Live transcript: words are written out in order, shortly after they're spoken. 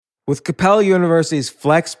With Capella University's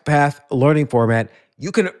FlexPath learning format, you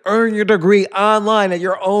can earn your degree online at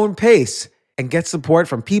your own pace and get support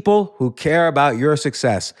from people who care about your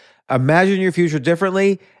success. Imagine your future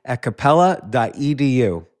differently at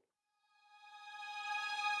capella.edu.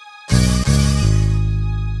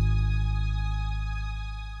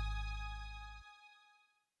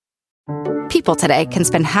 People today can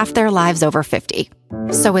spend half their lives over 50.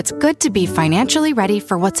 So it's good to be financially ready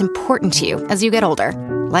for what's important to you as you get older,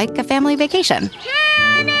 like a family vacation.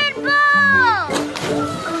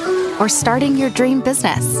 Or starting your dream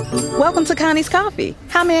business. Welcome to Connie's Coffee.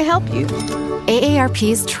 How may I help you?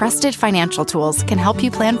 AARP's trusted financial tools can help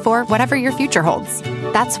you plan for whatever your future holds.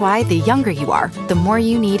 That's why the younger you are, the more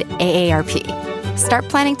you need AARP. Start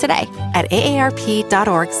planning today at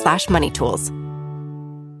aarp.org/moneytools.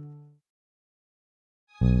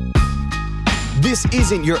 This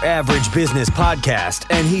isn't your average business podcast,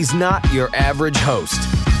 and he's not your average host.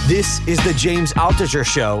 This is the James Altucher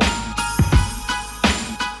Show.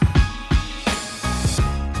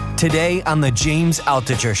 Today on the James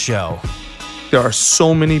Altucher Show. There are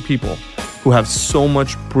so many people who have so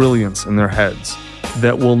much brilliance in their heads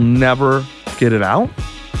that will never get it out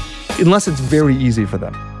unless it's very easy for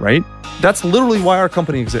them, right? That's literally why our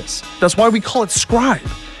company exists. That's why we call it Scribe,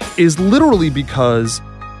 is literally because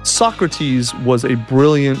Socrates was a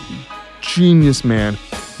brilliant, genius man.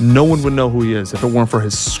 No one would know who he is if it weren't for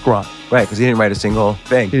his scribe. Right, because he didn't write a single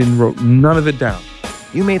thing. He didn't wrote none of it down.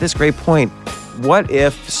 You made this great point. What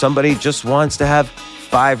if somebody just wants to have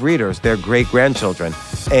 5 readers, their great-grandchildren,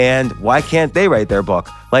 and why can't they write their book?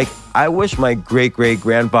 Like, I wish my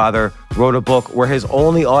great-great-grandfather wrote a book where his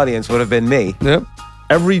only audience would have been me. Yep.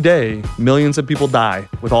 Every day, millions of people die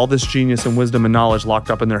with all this genius and wisdom and knowledge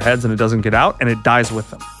locked up in their heads, and it doesn't get out, and it dies with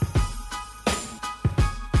them.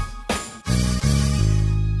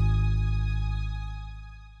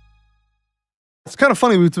 It's kind of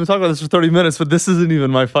funny. We've been talking about this for 30 minutes, but this isn't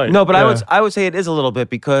even my fight. No, but yeah. I would say it is a little bit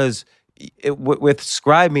because with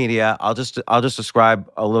Scribe Media, I'll just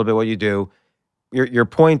describe a little bit what you do. Your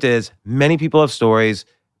point is many people have stories.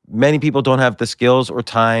 Many people don't have the skills or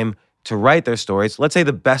time to write their stories. Let's say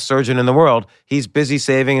the best surgeon in the world, he's busy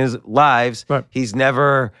saving his lives. Right. He's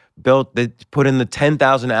never put in the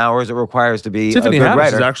 10,000 hours it requires to be Tiffany a good Haddish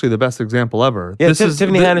writer. Is actually the best example ever. Yeah,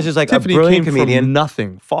 Tiffany Haddish is like Tiffany a brilliant came comedian. From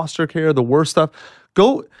nothing. Foster care, the worst stuff.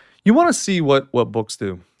 You want to see what books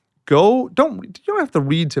do. You don't have to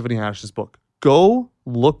read Tiffany Haddish's book. Go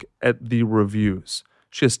look at the reviews.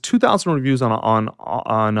 She has 2,000 reviews on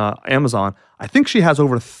Amazon. I think she has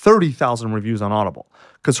over 30,000 reviews on Audible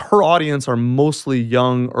because her audience are mostly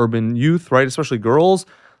young urban youth, right? Especially girls.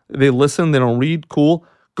 They listen, they don't read. Cool.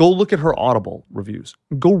 Go look at her Audible reviews.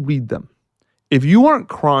 Go read them. If you aren't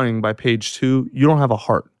crying by page 2, you don't have a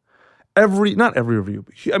heart. Not every review,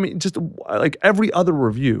 but just like every other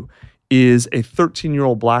review is a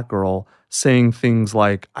 13-year-old black girl saying things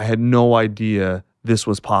like, I had no idea this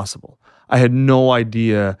was possible. I had no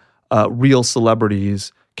idea real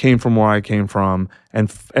celebrities came from where I came from and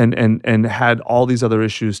had all these other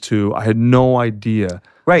issues too. I had no idea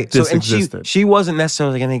this existed. She wasn't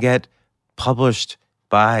necessarily going to get published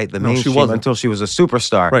by the mainstream until she was a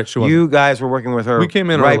superstar. Right, she wasn't. You guys were working with her we came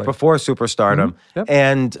in right early. Before superstardom. Mm-hmm. Yep.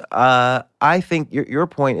 And I think your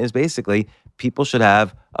point is basically people should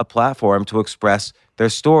have a platform to express their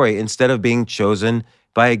story instead of being chosen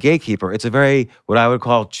by a gatekeeper. It's a very, what I would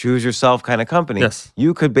call, choose yourself kind of company. Yes.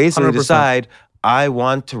 You could basically 100%. decide, I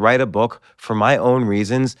want to write a book for my own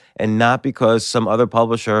reasons and not because some other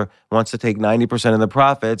publisher wants to take 90% of the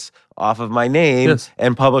profits off of my name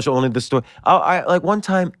and publish only the story. I like one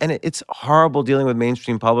time, and it's horrible dealing with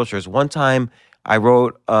mainstream publishers. One time I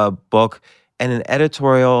wrote a book and an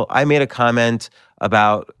editorial, I made a comment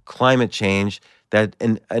about climate change that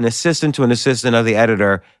an assistant to an assistant of the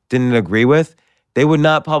editor didn't agree with. They would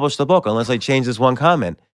not publish the book unless I changed this one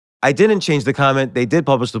comment. I didn't change the comment. They did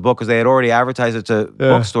publish the book because they had already advertised it to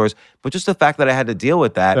bookstores. But just the fact that I had to deal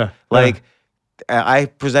with that, I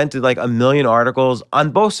presented like 1 million articles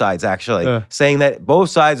on both sides, actually, saying that both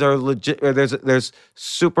sides are legit. There's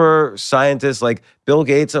super scientists like Bill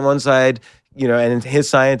Gates on one side, and his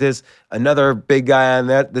scientists, another big guy on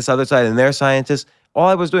this other side, and their scientists. All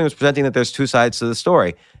I was doing was presenting that there's 2 sides to the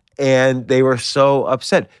story. And they were so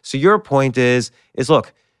upset. So your point is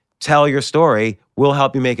look, tell your story. We'll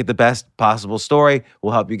help you make it the best possible story.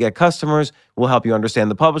 We'll help you get customers. We'll help you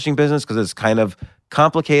understand the publishing business because it's kind of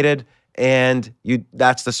complicated. And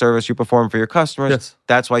that's the service you perform for your customers. Yes.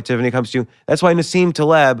 That's why Tiffany comes to you. That's why Nassim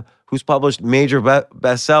Taleb, who's published major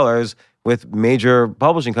bestsellers with major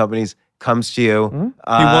publishing companies, comes to you.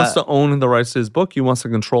 He wants to own the rights to his book. He wants to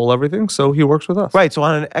control everything, so he works with us. Right. So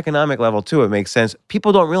on an economic level too, it makes sense.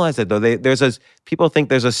 People don't realize that though. People think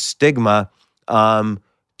there's a stigma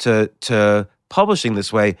to publishing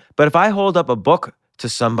this way. But if I hold up a book to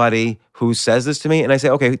somebody who says this to me, and I say,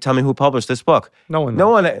 "Okay, tell me who published this book." No one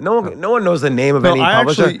knows the name of any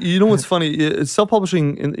publisher. Actually, you know what's funny?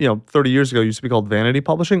 Self-publishing, 30 years ago used to be called vanity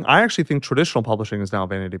publishing. I actually think traditional publishing is now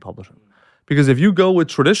vanity publishing. Because if you go with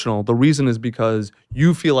traditional, the reason is because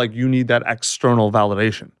you feel like you need that external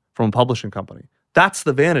validation from a publishing company. That's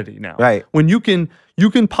the vanity now. Right. When you can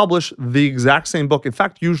publish the exact same book, in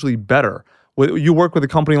fact, usually better. You work with a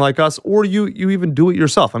company like us, or you even do it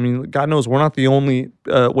yourself. I mean, God knows we're not the only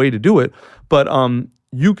way to do it, but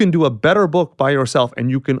you can do a better book by yourself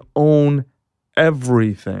and you can own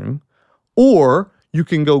everything, or you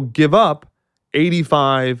can go give up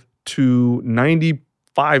 85 to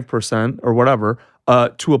 95% or whatever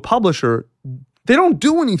to a publisher. They don't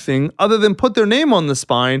do anything other than put their name on the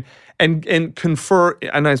spine and confer,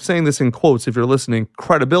 and I'm saying this in quotes if you're listening,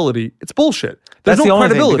 credibility. It's bullshit. There's That's no the only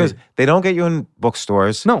credibility. thing, because they don't get you in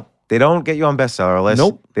bookstores. No. They don't get you on bestseller lists.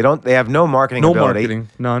 Nope. They have no marketing No ability. marketing,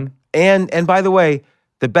 none. And by the way,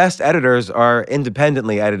 the best editors are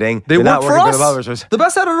independently editing. They They're not work for working us. the publishers. The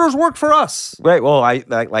best editors work for us. Right. Well, I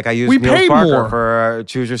use We Neil pay Parker more. for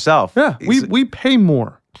Choose Yourself. Yeah, we pay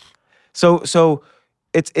more. So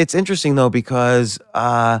it's interesting though, because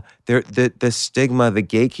the stigma, the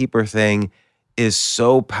gatekeeper thing is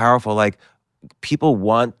so powerful. Like, people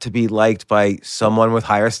want to be liked by someone with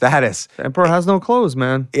higher status. The emperor has no clothes,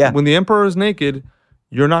 man. Yeah. When the emperor is naked,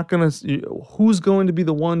 you're not going to... Who's going to be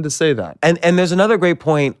the one to say that? And there's another great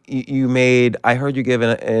point you made, I heard you give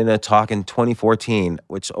in a talk in 2014,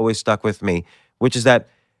 which always stuck with me, which is that,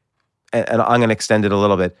 and I'm going to extend it a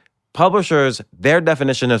little bit, publishers, their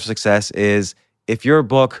definition of success is if your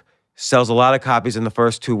book sells a lot of copies in the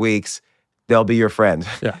first 2 weeks, they'll be your friend.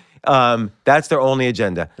 Yeah. That's their only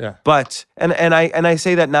agenda. Yeah. But and I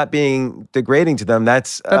say that not being degrading to them.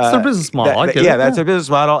 That's their business model. I get it. That's their business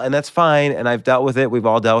model, and that's fine. And I've dealt with it. We've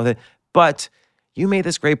all dealt with it. But you made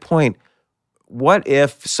this great point. What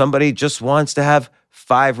if somebody just wants to have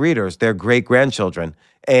 5 readers, their great-grandchildren,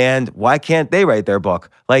 and why can't they write their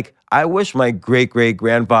book? Like, I wish my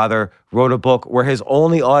great-great-grandfather wrote a book where his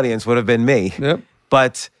only audience would have been me. Yep.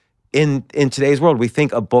 But in today's world, we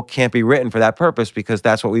think a book can't be written for that purpose because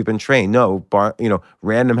that's what we've been trained. No,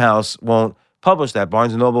 Random House won't publish that.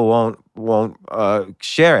 Barnes & Noble won't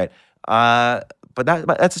share it. But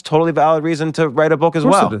that's a totally valid reason to write a book as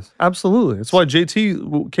well. It is. Absolutely. That's why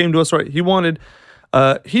JT came to us, right? He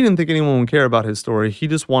didn't think anyone would care about his story. He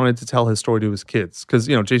just wanted to tell his story to his kids. Because,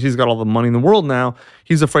 JT's got all the money in the world now.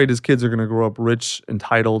 He's afraid his kids are going to grow up rich,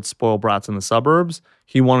 entitled, spoiled brats in the suburbs.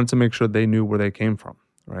 He wanted to make sure they knew where they came from,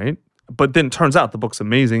 right? But then it turns out the book's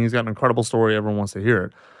amazing. He's got an incredible story. Everyone wants to hear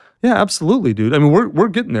it. Yeah, absolutely, dude. I mean, we're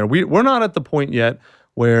getting there. We're not at the point yet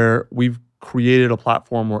where we've created a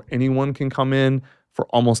platform where anyone can come in for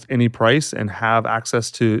almost any price and have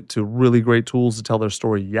access to really great tools to tell their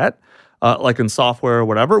story yet. Like in software or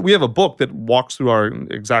whatever. We have a book that walks through our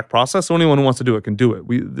exact process, so anyone who wants to do it can do it.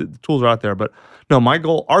 The tools are out there. But no,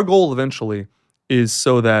 our goal eventually is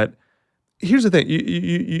so that, here's the thing,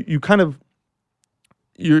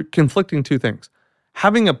 you're conflicting two things.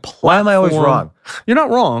 Having a platform... Why am I always wrong? You're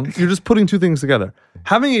not wrong. You're just putting two things together.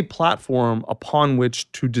 Having a platform upon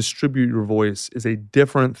which to distribute your voice is a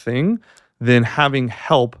different thing than having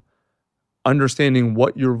help understanding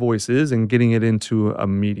what your voice is and getting it into a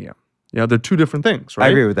medium. They're two different things, right? I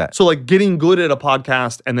agree with that. So like getting good at a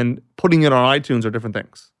podcast and then putting it on iTunes are different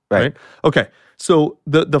things, right? Okay. So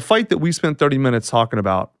the fight that we spent 30 minutes talking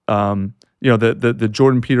about, the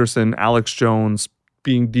Jordan Peterson, Alex Jones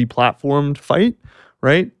being deplatformed fight,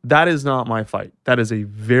 right? That is not my fight. That is a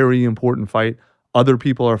very important fight. Other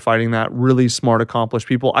people are fighting that, really smart, accomplished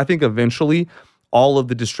people. I think eventually all of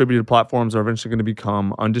the distributed platforms are eventually going to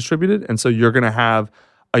become undistributed. And so you're going to have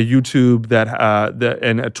a YouTube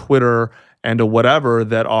and a Twitter and a whatever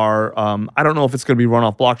that are, I don't know if it's going to be run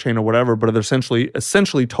off blockchain or whatever, but they're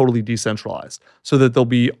essentially totally decentralized so that they'll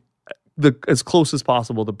be as close as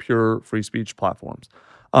possible to pure free speech platforms.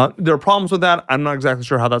 There are problems with that. I'm not exactly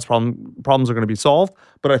sure how that's problems are going to be solved,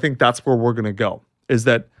 but I think that's where we're going to go, is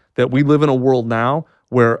that we live in a world now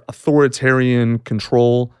where authoritarian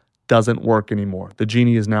control doesn't work anymore. The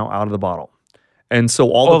genie is now out of the bottle. And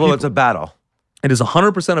so although it's a battle. It is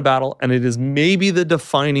 100% a battle, and it is maybe the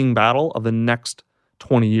defining battle of the next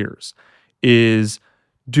 20 years, is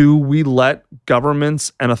do we let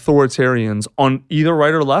governments and authoritarians on either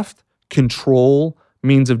right or left control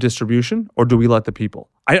means of distribution, or do we let the people?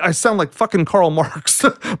 I sound like fucking Karl Marx,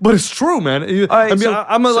 but it's true, man.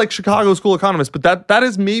 I'm a Chicago school economist, but that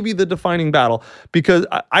is maybe the defining battle, because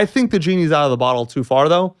I think the genie's out of the bottle too far,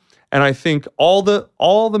 though. And I think all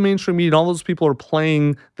the mainstream media and all those people are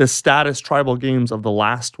playing the status tribal games of the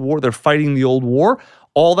last war. They're fighting the old war.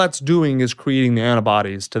 All that's doing is creating the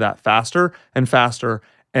antibodies to that faster and faster.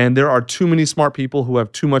 And there are too many smart people who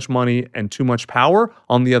have too much money and too much power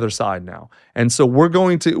on the other side now. And so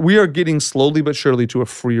we are getting slowly but surely to a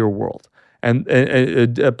freer world, and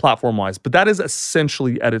platform-wise. But that is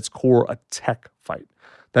essentially at its core a tech fight.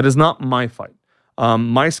 That is not my fight.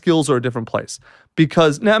 My skills are a different place.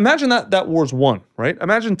 Because now imagine that war's won, right?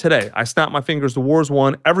 Imagine today, I snap my fingers, the war's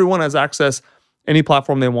won, everyone has access, any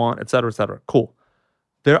platform they want, et cetera, et cetera. Cool.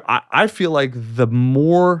 I feel like the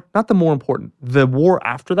war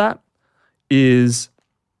after that is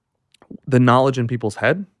the knowledge in people's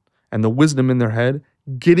head and the wisdom in their head,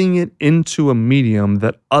 getting it into a medium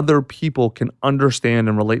that other people can understand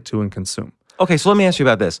and relate to and consume. Okay, so let me ask you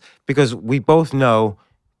about this, because we both know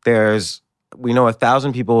we know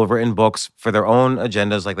 1,000 people who have written books for their own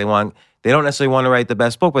agendas. Like they don't necessarily want to write the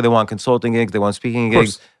best book, but they want consulting gigs, they want speaking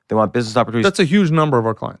gigs, they want business opportunities. That's a huge number of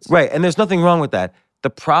our clients. Right, and there's nothing wrong with that. The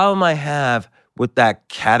problem I have with that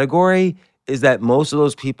category is that most of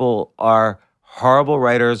those people are horrible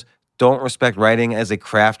writers, don't respect writing as a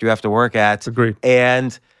craft you have to work at. Agreed.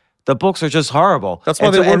 And the books are just horrible. That's why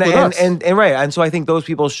they work with us. And right, and so I think those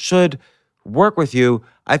people should work with you.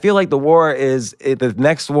 I feel like the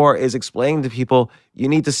next war is explaining to people you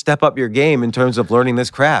need to step up your game in terms of learning this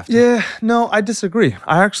craft. Yeah, no, I disagree.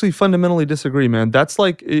 I actually fundamentally disagree, man. That's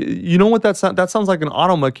like, you know what that sounds like? An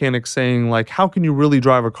auto mechanic saying like, how can you really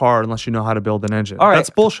drive a car unless you know how to build an engine? All right. That's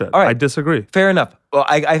bullshit. All right. I disagree. Fair enough. Well,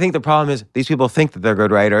 I think the problem is these people think that they're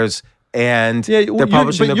good writers, and they're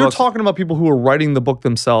publishing the books. You're talking about people who are writing the book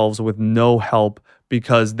themselves with no help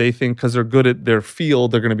because they think because they're good at their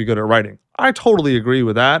field, they're going to be good at writing. I totally agree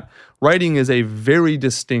with that. Writing is a very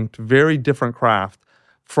distinct, very different craft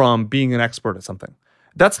from being an expert at something.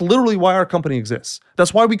 That's literally why our company exists.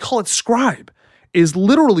 That's why we call it Scribe, is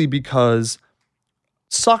literally because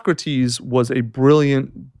Socrates was a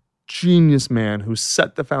brilliant, genius man who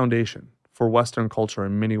set the foundation for Western culture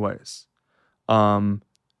in many ways.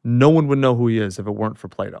 No one would know who he is if it weren't for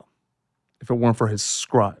Plato, if it weren't for his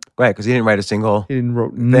scribe. Right, because he didn't write a single He didn't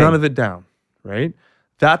wrote none of it down, right?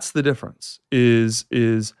 That's the difference, is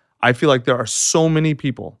I feel like there are so many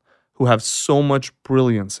people who have so much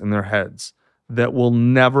brilliance in their heads that will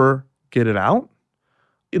never get it out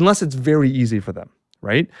unless it's very easy for them,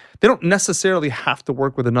 right? They don't necessarily have to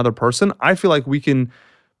work with another person. I feel like we can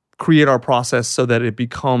create our process so that it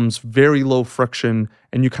becomes very low friction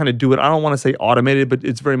and you kind of do it. I don't want to say automated, but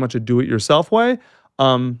it's very much a do-it-yourself way.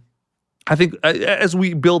 I think as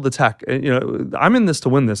we build the tech, I'm in this to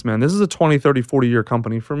win this, man. This is a 20, 30, 40-year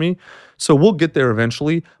company for me. So we'll get there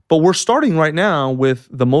eventually. But we're starting right now with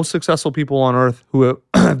the most successful people on earth who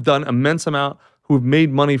have done immense amount, who have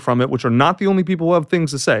made money from it, which are not the only people who have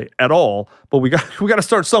things to say at all. But we got to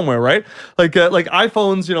start somewhere, right? Like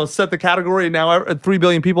iPhones, set the category. Now 3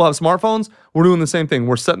 billion people have smartphones. We're doing the same thing.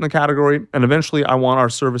 We're setting the category. And eventually I want our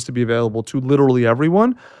service to be available to literally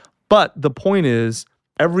everyone. But the point is,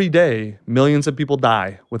 every day, millions of people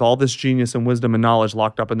die with all this genius and wisdom and knowledge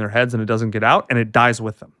locked up in their heads, and it doesn't get out, and it dies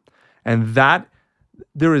with them. And that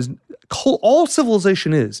all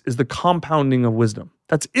civilization is the compounding of wisdom.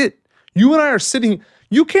 That's it. You and I are sitting,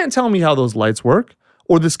 you can't tell me how those lights work,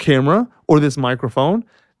 or this camera, or this microphone.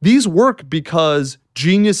 These work because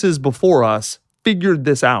geniuses before us figured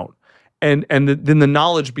this out. And then the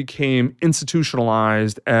knowledge became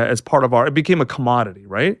institutionalized as part of it became a commodity,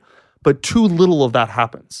 right? But too little of that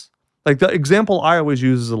happens. Like the example I always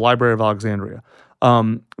use is the Library of Alexandria.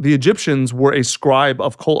 The Egyptians were a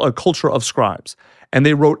culture of scribes, and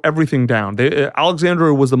they wrote everything down.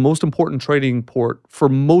 Alexandria was the most important trading port for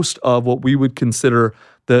most of what we would consider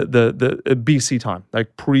the BC time,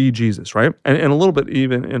 like pre-Jesus, right? And a little bit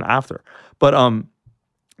even in after. But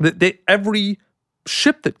every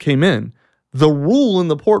ship that came in, the rule in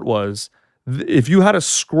the port was if you had a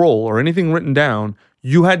scroll or anything written down,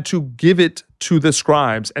 you had to give it to the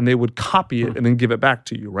scribes and they would copy it and then give it back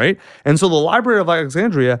to you, right? And so the Library of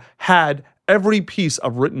Alexandria had every piece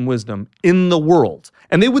of written wisdom in the world.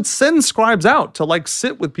 And they would send scribes out to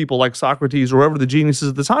sit with people like Socrates or whoever the geniuses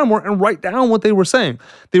at the time were and write down what they were saying.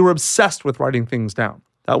 They were obsessed with writing things down.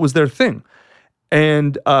 That was their thing.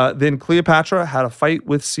 And then Cleopatra had a fight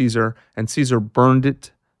with Caesar, and Caesar burned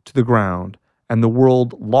it to the ground, and the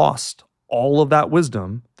world lost all of that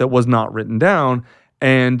wisdom that was not written down.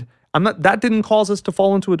 And that didn't cause us to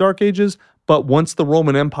fall into a dark ages, but once the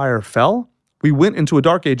Roman Empire fell, We went into a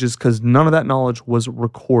dark ages because none of that knowledge was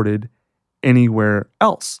recorded anywhere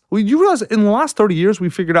else. Well, you realize in the last 30 years, we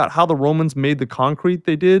figured out how the Romans made the concrete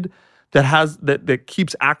they did that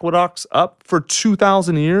keeps aqueducts up for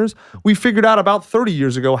 2,000 years. We figured out about 30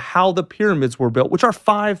 years ago how the pyramids were built, which are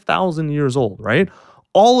 5,000 years old, right?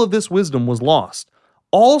 All of this wisdom was lost.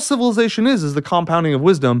 All civilization is the compounding of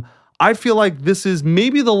wisdom. I feel like this is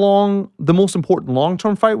maybe the most important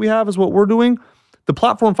long-term fight we have is what we're doing. The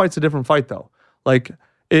platform fight's a different fight, though. Like,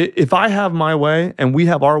 if I have my way and we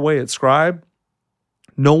have our way at Scribe,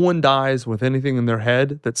 no one dies with anything in their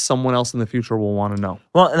head that someone else in the future will want to know.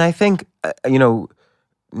 Well, and I think,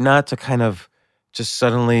 not to kind of just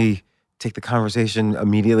suddenly take the conversation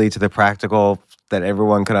immediately to the practical that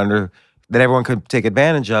everyone could take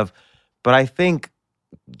advantage of, but I think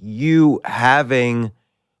you having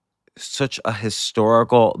such a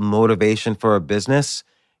historical motivation for a business,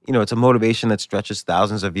 it's a motivation that stretches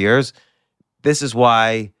thousands of years. This is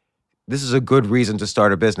why this is a good reason to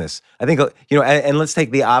start a business. I think, and let's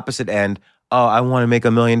take the opposite end. Oh, I want to make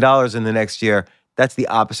 $1 million in the next year. That's the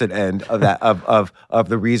opposite end of that of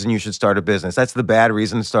the reason you should start a business. That's the bad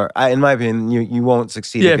reason to start. In my opinion, you won't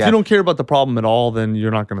succeed. Yeah, if you don't care about the problem at all, then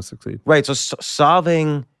you're not going to succeed. Right. So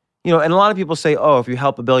solving, and a lot of people say, oh, if you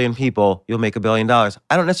help 1 billion people, you'll make $1 billion. I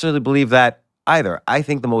don't necessarily believe that either. I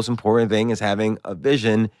think the most important thing is having a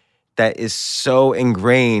vision that is so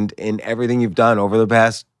ingrained in everything you've done over the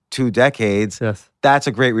past 2 decades. Yes. That's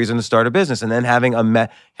a great reason to start a business. And then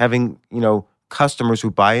having customers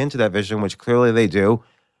who buy into that vision, which clearly they do,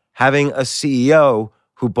 having a CEO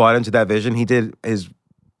who bought into that vision, he did his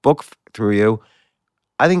book through you.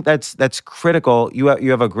 I think that's critical. You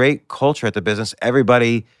have a great culture at the business.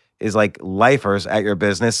 Everybody is like lifers at your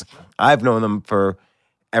business. I've known them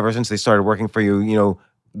ever since they started working for you,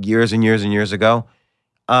 years and years and years ago.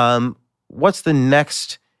 What's the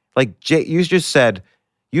next, you just said,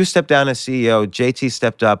 you stepped down as CEO, JT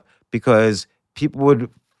stepped up because people would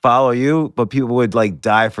follow you, but people would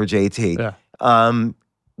die for JT. Yeah.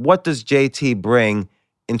 What does JT bring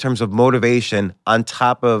in terms of motivation on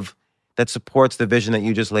top of that supports the vision that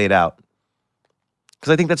you just laid out?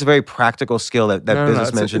 Because I think that's a very practical skill that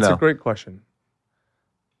businessmen should know. It's a great question.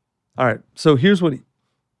 All right, so here's this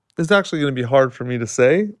is actually going to be hard for me to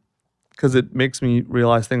say because it makes me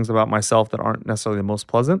realize things about myself that aren't necessarily the most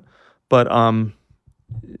pleasant. But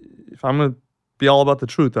if I'm going to be all about the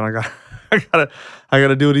truth, then I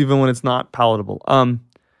gotta do it even when it's not palatable. I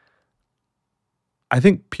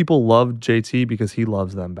think people love JT because he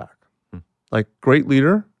loves them back. Great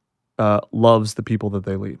leader loves the people that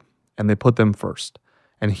they lead, and they put them first.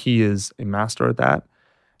 And he is a master at that.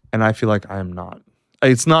 And I feel like I am not.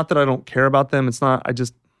 It's not that I don't care about them. It's not.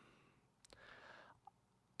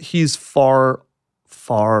 He's far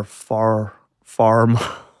farther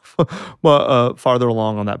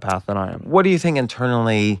along on that path than I am. What do you think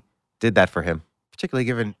internally did that for him, particularly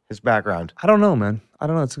given his background? I don't know, man. I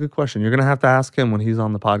don't know. It's a good question. You're going to have to ask him when he's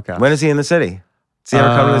on the podcast. When is he in the city? Does he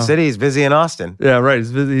ever come to the city? He's busy in Austin. Yeah, right.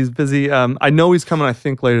 He's busy. I know he's coming, I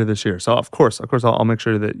think, later this year. So, of course, I'll make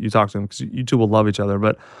sure that you talk to him because you two will love each other.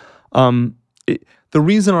 But the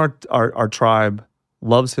reason our tribe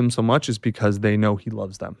loves him so much is because they know he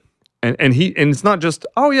loves them. And it's not just,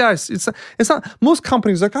 oh yeah, it's not, most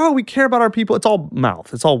companies we care about our people. It's all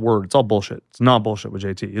mouth. It's all word. It's all bullshit. It's not bullshit with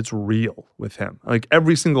JT. It's real with him.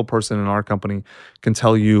 Every single person in our company can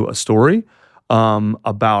tell you a story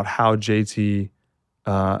about how JT,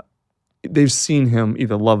 they've seen him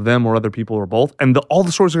either love them or other people or both. And all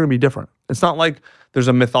the stories are going to be different. It's not like there's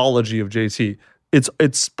a mythology of JT.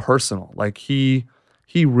 It's personal. He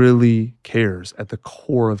really cares at the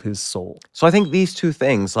core of his soul. So I think these two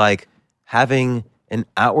things, having an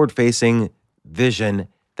outward-facing vision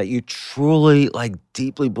that you truly,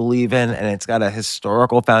 deeply believe in, and it's got a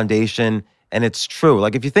historical foundation, and it's true.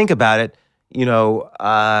 If you think about it,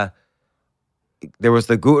 there was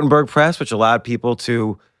the Gutenberg press, which allowed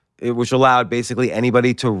basically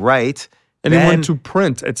anybody to write. And it went to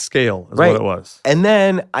print at scale, is what it was. And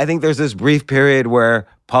then I think there's this brief period where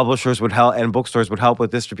publishers would help and bookstores would help with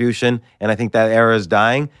distribution, and I think that era is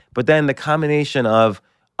dying. But then the combination of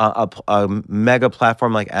a mega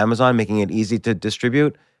platform like Amazon making it easy to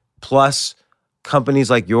distribute, plus companies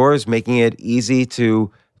like yours making it easy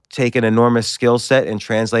to take an enormous skill set and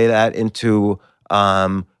translate that into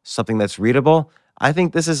something that's readable. I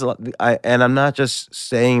think this is, and I'm not just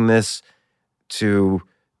saying this to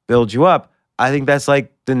build you up. I think that's the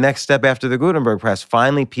next step after the Gutenberg press.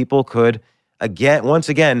 Finally, people could once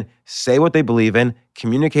again say what they believe in,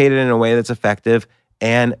 communicate it in a way that's effective,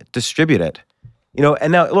 and distribute it.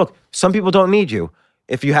 And now look, some people don't need you.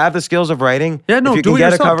 if you have the skills of writing, Yeah, no, if you do can it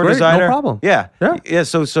get yourself. a cover Great, no designer, problem. Yeah.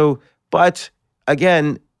 Yeah. But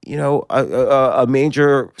again, a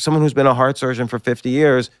major, someone who's been a heart surgeon for 50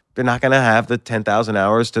 years, they're not going to have the 10,000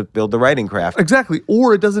 hours to build the writing craft. Exactly.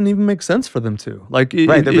 Or it doesn't even make sense for them to. Like,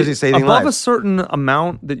 Right, they're busy saving above lives. a certain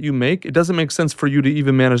amount that you make, it doesn't make sense for you to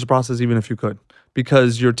even manage the process, even if you could,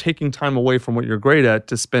 because you're taking time away from what you're great at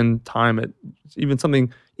to spend time at even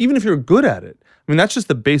something, even if you're good at it. I mean, that's just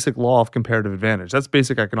the basic law of comparative advantage. That's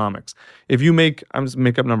basic economics. If you make, I'm just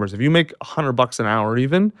make up numbers. If you make $100 an hour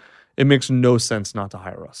even, it makes no sense not to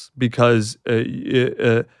hire us, because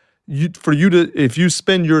if you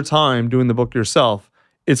spend your time doing the book yourself,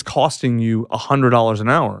 it's costing you $100 an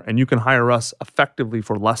hour, and you can hire us effectively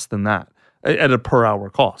for less than that at a per hour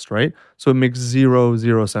cost, right? So it makes zero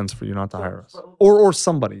sense for you not to hire us or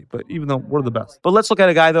somebody. But even though we're the best, But let's look at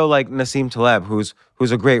a guy though like Nassim Taleb, who's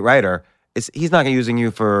a great writer. He's not using you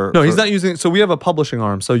for. No, he's not using. So we have a publishing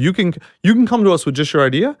arm. So you can come to us with just your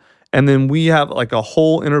idea, and then we have like a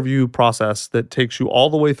whole interview process that takes you all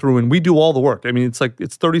the way through, and we do all the work. I mean, it's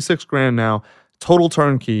 $36,000 now, total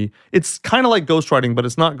turnkey. It's kind of like ghostwriting, but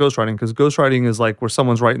it's not ghostwriting, because ghostwriting is like where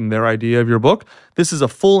someone's writing their idea of your book. This is a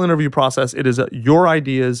full interview process. It is your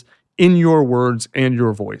ideas in your words and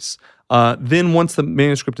your voice. Then once the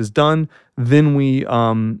manuscript is done, then we do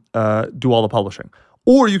all the publishing.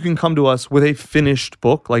 Or you can come to us with a finished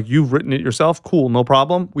book, like you've written it yourself. Cool, no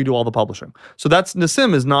problem. We do all the publishing. So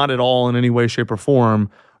Nassim is not at all in any way, shape, or form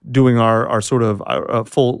doing our sort of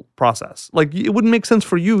full process. Like, it wouldn't make sense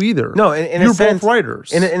for you either. No, in you're a sense, both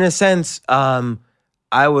writers. In a sense,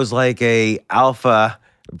 I was like a alpha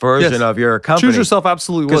version of your company. Choose Yourself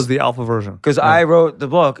absolutely was the alpha version. Because I wrote the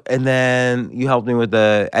book, and then you helped me with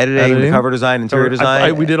the editing, the cover design, interior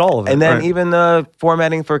design. We did all of it. And then even the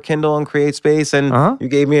formatting for Kindle and CreateSpace, and you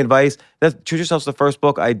gave me advice. Choose Yourself's the first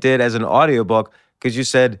book I did as an audiobook, because you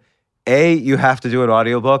said, A, you have to do an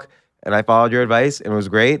audiobook, and I followed your advice, and it was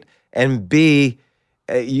great. And B,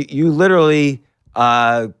 you literally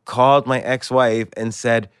called my ex-wife and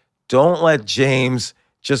said, don't let James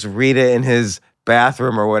just read it in his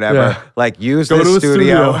bathroom or whatever. Yeah. Like, use Go this to a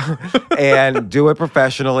studio and do it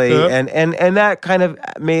professionally. Yeah. And that kind of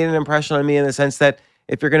made an impression on me, in the sense that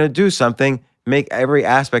if you're going to do something, make every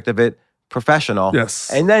aspect of it professional. Yes.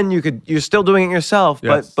 And then you're still doing it yourself,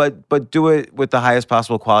 yes. but do it with the highest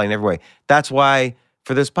possible quality in every way. That's why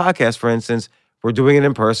for this podcast, for instance, we're doing it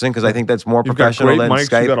in person, because I think that's more professional than mics,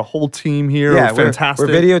 Skype. You've got a whole team here. Yeah, fantastic.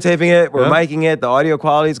 We're videotaping it. We're micing it. The audio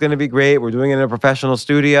quality is going to be great. We're doing it in a professional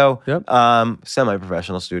studio,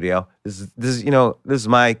 semi-professional studio. This is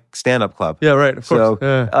my stand-up club. Yeah, right. Of course.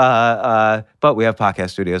 But we have podcast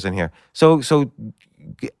studios in here. So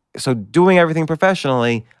doing everything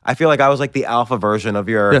professionally, I feel like I was like the alpha version of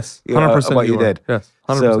your 100% what you did. Yes,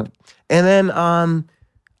 100%. So, and then I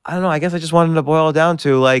don't know. I guess I just wanted to boil it down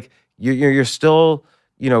to, like, you're still,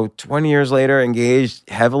 20 years later, engaged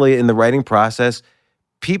heavily in the writing process.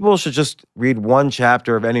 People should just read one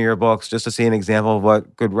chapter of any of your books just to see an example of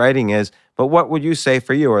what good writing is. But what would you say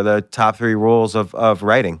for you are the top 3 rules of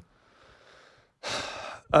writing?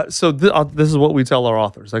 So this is what we tell our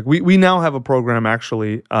authors. Like, we now have a program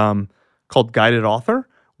actually called Guided Author,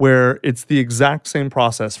 where it's the exact same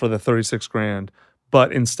process for the $36,000.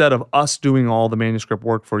 But instead of us doing all the manuscript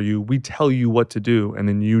work for you, we tell you what to do, and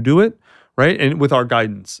then you do it, right? And with our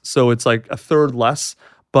guidance. So it's like a third less,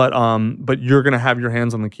 but you're going to have your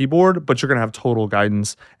hands on the keyboard, but you're going to have total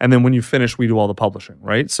guidance. And then when you finish, we do all the publishing,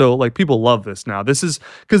 right? So, like, people love this now. This is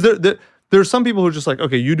because there's some people who are just like,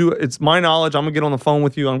 okay, you do, it's my knowledge, I'm gonna get on the phone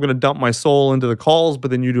with you, I'm gonna dump my soul into the calls, but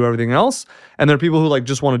then you do everything else. And there are people who like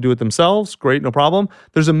just want to do it themselves. Great, no problem.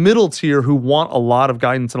 There's a middle tier who want a lot of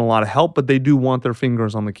guidance and a lot of help, but they do want their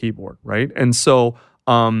fingers on the keyboard, right? And so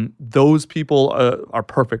those people are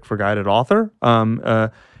perfect for Guided Author.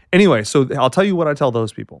 Anyway, so I'll tell you what I tell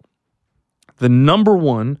those people. The number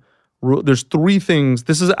one rule, there's 3 things.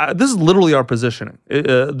 This is literally our positioning.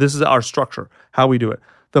 This is our structure, how we do it.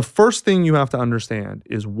 The first thing you have to understand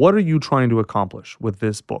is, what are you trying to accomplish with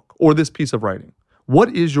this book or this piece of writing?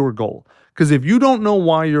 What is your goal? Because if you don't know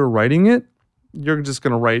why you're writing it, you're just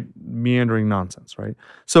going to write meandering nonsense, right?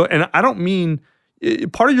 So, and I don't mean,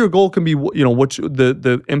 part of your goal can be, what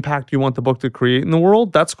the impact you want the book to create in the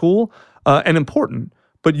world. That's cool and important.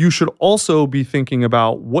 But you should also be thinking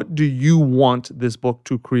about, what do you want this book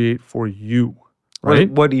to create for you?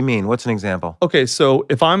 Right? What do you mean? What's an example? Okay, so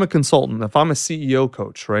if I'm a consultant, if I'm a CEO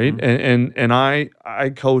coach, right, and I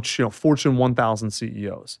coach Fortune 1000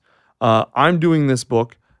 CEOs, I'm doing this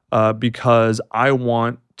book because I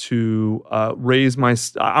want to raise my.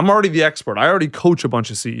 I'm already the expert. I already coach a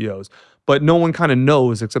bunch of CEOs, but no one kind of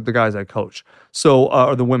knows except the guys I coach. So,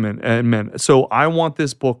 or the women and men. So I want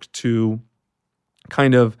this book to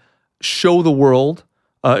kind of show the world,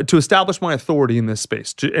 to establish my authority in this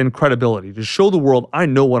space and credibility, to show the world I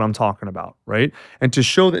know what I'm talking about, right? And to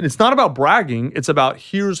show that it's not about bragging, it's about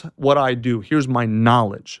here's what I do, here's my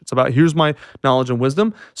knowledge. It's about here's my knowledge and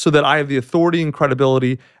wisdom so that I have the authority and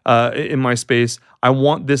credibility in my space. I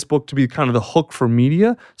want this book to be kind of the hook for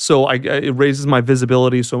media, so it raises my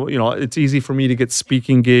visibility. So, it's easy for me to get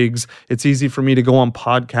speaking gigs. It's easy for me to go on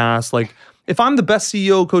podcasts. Like, if I'm the best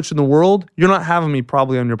CEO coach in the world, you're not having me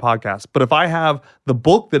probably on your podcast. But if I have the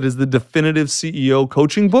book that is the definitive CEO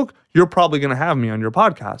coaching book, you're probably going to have me on your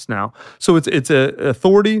podcast now. So it's a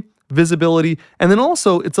authority, visibility, and then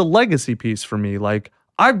also it's a legacy piece for me. Like,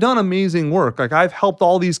 I've done amazing work. Like, I've helped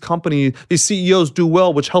all these companies, these CEOs do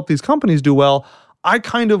well, which help these companies do well. I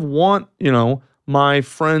kind of want, my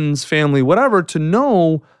friends, family, whatever, to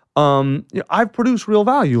know I've produced real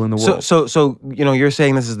value in the world. So you're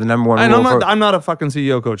saying this is the number one and rule. I'm not a fucking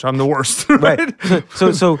CEO coach. I'm the worst. Right?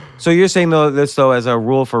 So you're saying this as a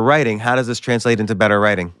rule for writing. How does this translate into better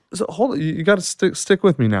writing? So hold on, you got to stick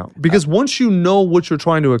with me now, because once you know what you're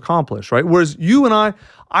trying to accomplish, right? Whereas you and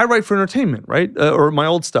I write for entertainment, right? Or my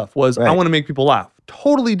old stuff was I want to make people laugh.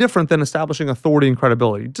 Totally different than establishing authority and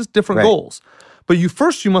credibility. Just different goals. But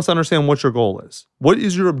you must understand what your goal is. What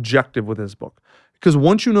is your objective with this book? Because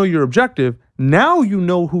once you know your objective, now you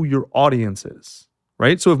know who your audience is,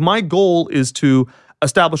 right? So if my goal is to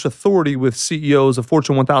establish authority with CEOs of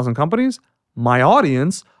Fortune 1000 companies, my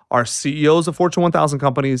audience are CEOs of Fortune 1000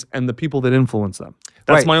 companies and the people that influence them.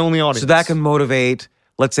 That's my only audience. So that can motivate,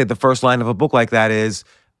 let's say the first line of a book like that is,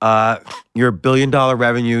 your $1 billion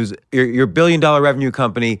revenues, your $1 billion revenue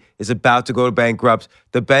company is about to go bankrupt.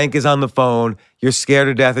 The bank is on the phone. You're scared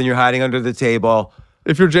to death and you're hiding under the table.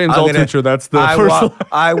 If you're James Altucher, that's the first line.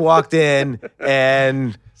 I walked in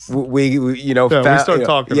and we we start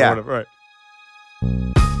talking. Yeah. Whatever, right.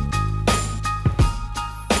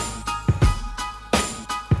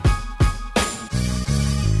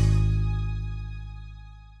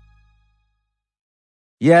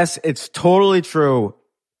 Yes, it's totally true.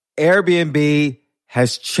 Airbnb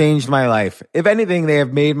has changed my life. If anything, they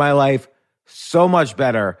have made my life so much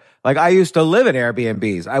better. Like, I used to live in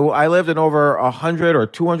Airbnbs. I lived in over 100 or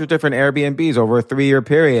 200 different Airbnbs over a 3-year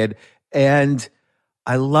period, and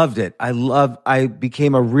I loved it. I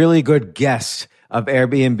became a really good guest of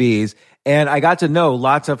Airbnbs, and I got to know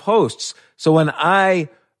lots of hosts. So when I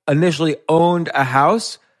initially owned a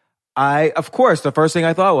house, of course, the first thing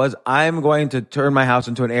I thought was, I'm going to turn my house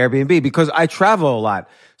into an Airbnb because I travel a lot.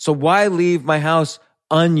 So why leave my house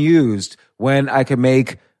unused when I can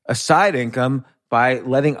make a side income by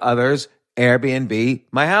letting others Airbnb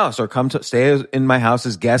my house or come to stay in my house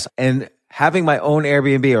as guests? And having my own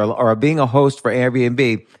Airbnb or being a host for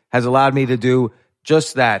Airbnb has allowed me to do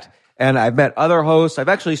just that. And I've met other hosts. I've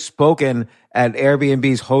actually spoken at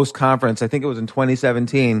Airbnb's host conference. I think it was in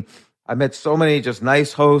 2017. I met so many just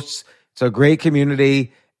nice hosts. It's a great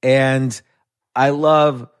community. And I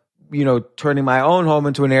love, turning my own home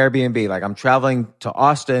into an Airbnb. Like, I'm traveling to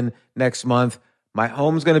Austin next month. My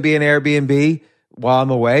home's going to be an Airbnb while I'm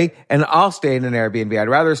away, and I'll stay in an Airbnb. I'd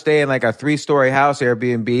rather stay in like a 3-story house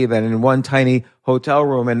Airbnb than in one tiny hotel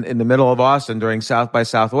room in the middle of Austin during South by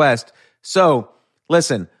Southwest. So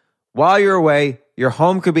listen, while you're away, your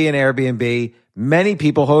home could be an Airbnb. Many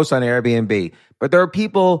people host on Airbnb, but there are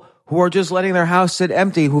people who are just letting their house sit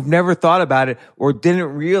empty, who've never thought about it or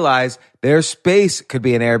didn't realize their space could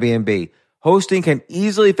be an Airbnb. Hosting can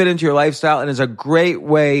easily fit into your lifestyle and is a great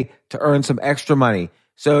way to earn some extra money.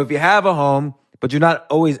 So if you have a home, but you're not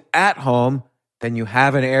always at home, then you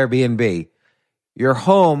have an Airbnb. Your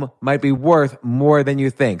home might be worth more than you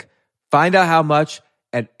think. Find out how much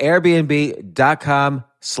at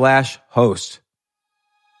airbnb.com/host.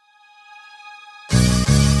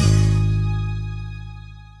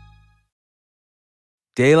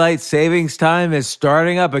 Daylight savings time is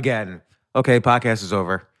starting up again. Okay, podcast is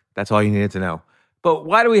over. That's all you needed to know. But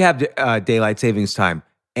why do we have daylight savings time?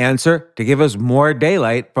 Answer: to give us more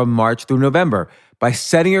daylight from March through November. By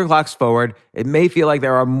setting your clocks forward, it may feel like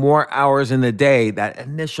there are more hours in the day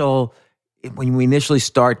when we initially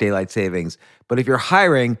start daylight savings. But if you're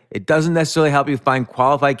hiring, it doesn't necessarily help you find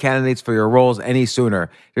qualified candidates for your roles any sooner.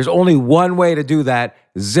 There's only one way to do that: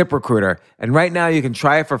 ZipRecruiter. And right now you can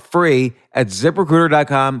try it for free at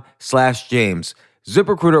ZipRecruiter.com/James.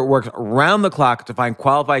 ZipRecruiter works around the clock to find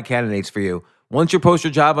qualified candidates for you. Once you post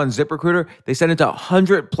your job on ZipRecruiter, they send it to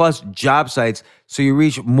 100+ job sites so you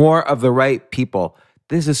reach more of the right people.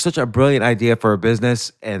 this is such a brilliant idea for a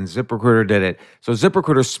business, and ZipRecruiter did it. So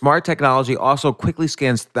ZipRecruiter's smart technology also quickly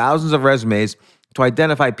scans thousands of resumes to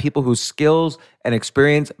identify people whose skills and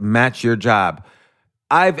experience match your job.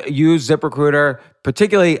 I've used ZipRecruiter,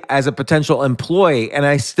 particularly as a potential employee, and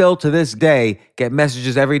I still, to this day, get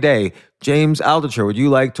messages every day. James Altucher, would you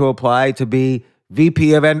like to apply to be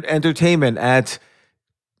VP of Entertainment at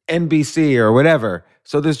NBC or whatever?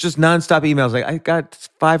 So there's just nonstop emails. Like I got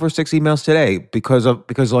 5 or 6 emails today because a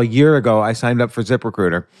year ago I signed up for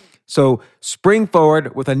ZipRecruiter. So spring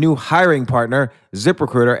forward with a new hiring partner,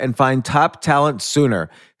 ZipRecruiter, and find top talent sooner.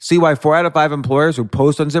 See why 4 out of 5 employers who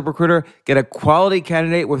post on ZipRecruiter get a quality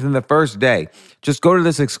candidate within the first day. Just go to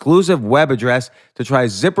this exclusive web address to try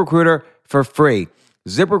ZipRecruiter for free.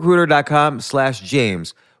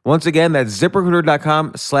 ZipRecruiter.com/James. Once again, that's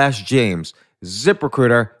ZipRecruiter.com/James.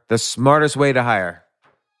 ZipRecruiter, the smartest way to hire.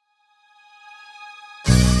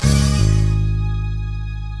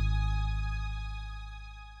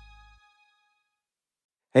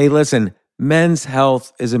 Hey, listen, men's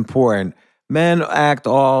health is important. Men act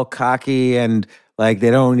all cocky and like they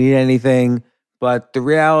don't need anything. But the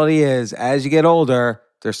reality is, as you get older,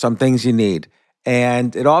 there's some things you need.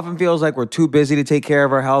 And it often feels like we're too busy to take care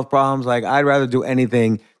of our health problems. Like I'd rather do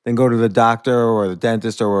anything than go to the doctor or the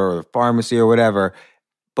dentist or the pharmacy or whatever.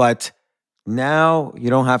 But now you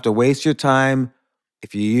don't have to waste your time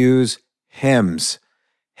if you use Hims.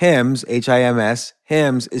 Hims, H-I-M-S,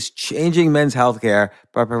 Hims is changing men's healthcare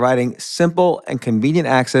by providing simple and convenient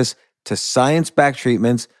access to science-backed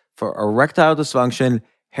treatments for erectile dysfunction,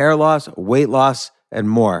 hair loss, weight loss, and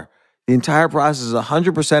more. The entire process is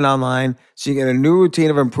 100% online, so you get a new routine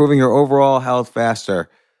of improving your overall health faster.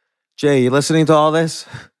 Jay, you listening to all this?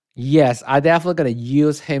 Yes, I'm definitely going to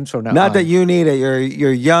use Hims from now on. Not that you need it.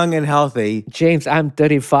 You're young and healthy. James, I'm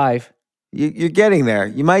 35. You're getting there.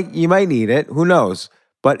 You might need it. Who knows?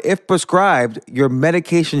 But if prescribed, your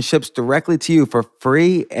medication ships directly to you for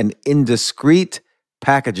free and in discreet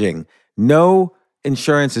packaging. No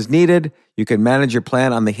insurance is needed. You can manage your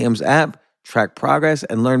plan on the Hims app, track progress,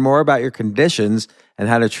 and learn more about your conditions and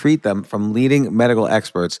how to treat them from leading medical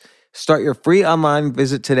experts. Start your free online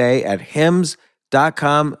visit today at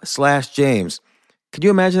hims.com/James. Could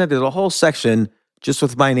you imagine that? There's a whole section just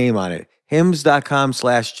with my name on it.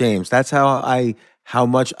 hims.com/James. That's how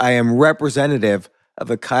much I am representative of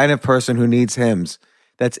the kind of person who needs Hims.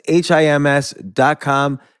 That's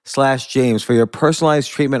HIMS.com/James for your personalized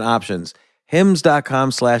treatment options.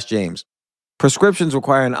 HIMS.com/James. Prescriptions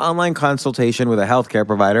require an online consultation with a healthcare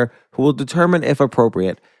provider who will determine if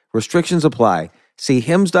appropriate. Restrictions apply. See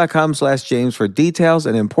HIMS.com/James for details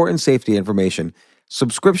and important safety information.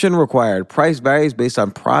 Subscription required. Price varies based on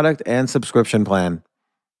product and subscription plan.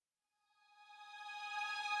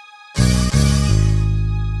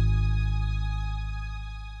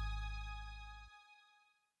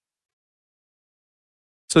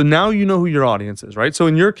 So now you know who your audience is, right? So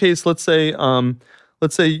in your case, let's say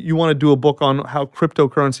you want to do a book on how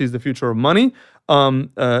cryptocurrency is the future of money.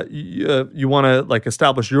 You want to like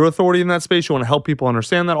establish your authority in that space. You want to help people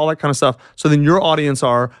understand that, all that kind of stuff. So then your audience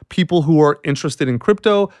are people who are interested in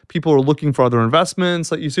crypto, people who are looking for other investments.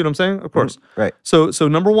 Like, you see what I'm saying? Of course. Right. So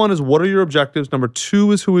number 1 is, what are your objectives? Number 2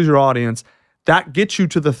 is, who is your audience? That gets you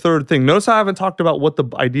to the third thing. Notice I haven't talked about what the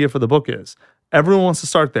idea for the book is. Everyone wants to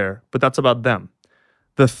start there, but that's about them.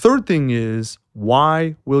 The third thing is,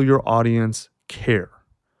 why will your audience care?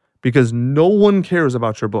 Because no one cares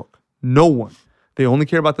about your book. No one. They only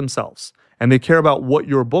care about themselves, and they care about what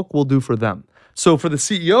your book will do for them. So for the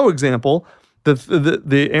CEO example,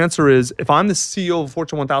 the answer is, if I'm the CEO of a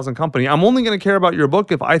Fortune 1000 company, I'm only going to care about your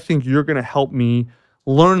book if I think you're going to help me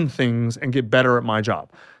learn things and get better at my job.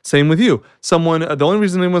 Same with you. The only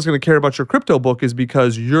reason anyone's going to care about your crypto book is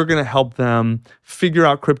because you're going to help them figure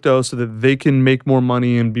out crypto so that they can make more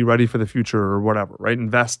money and be ready for the future or whatever, right?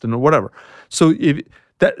 Invest in or whatever. So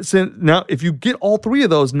now if you get all 3 of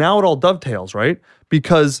those, now it all dovetails, right?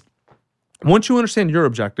 Because once you understand your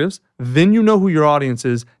objectives, then you know who your audience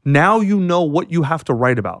is. Now you know what you have to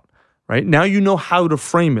write about, right? Now you know how to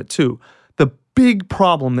frame it too. The big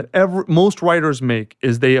problem that most writers make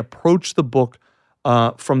is they approach the book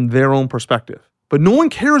from their own perspective. But no one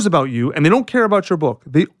cares about you, and they don't care about your book.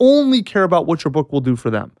 They only care about what your book will do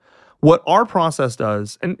for them. What our process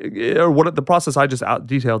does, or what the process I just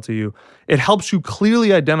detailed to you, it helps you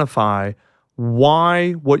clearly identify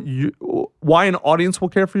why an audience will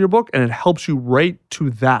care for your book, and it helps you write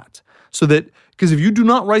to that. So that, because if you do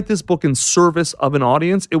not write this book in service of an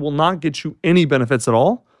audience, it will not get you any benefits at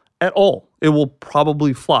all. It will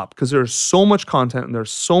probably flop because there's so much content and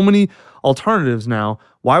there's so many alternatives now.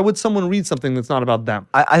 Why would someone read something that's not about them?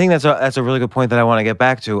 I think that's a really good point that I want to get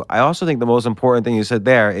back to. I also think the most important thing you said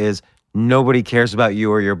there is nobody cares about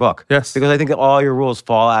you or your book. Yes. Because I think that all your rules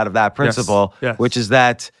fall out of that principle, Yes. which is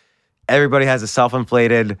that everybody has a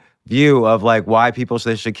self-inflated view of like why people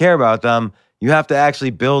should care about them. You have to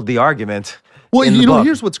actually build the argument. Well, in the book.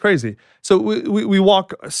 here's what's crazy. So we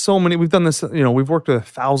walk so many, we've done this, we've worked with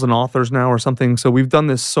 1,000 authors now or something. So we've done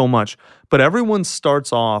this so much, but everyone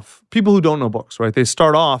starts off, people who don't know books, right? They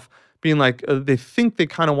start off being like, they think they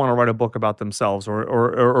kind of want to write a book about themselves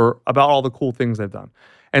or about all the cool things they've done.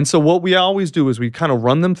 And so what we always do is we kind of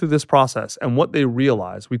run them through this process, and what they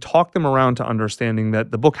realize, we talk them around to understanding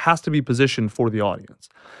that the book has to be positioned for the audience.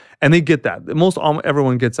 And they get that.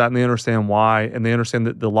 Everyone gets that, and they understand why, and they understand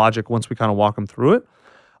the logic once we kind of walk them through it.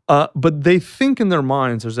 But they think in their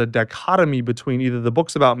minds there's a dichotomy between either the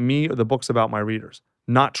books about me or the books about my readers.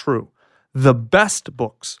 Not true. The best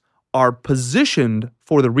books are positioned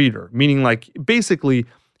for the reader, meaning like basically,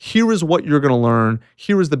 here is what you're going to learn,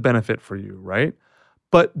 here is the benefit for you, right?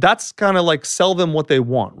 But that's kind of like sell them what they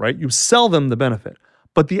want, right? You sell them the benefit.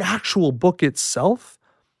 But the actual book itself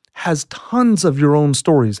has tons of your own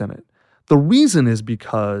stories in it. The reason is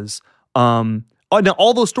because now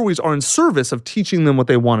all those stories are in service of teaching them what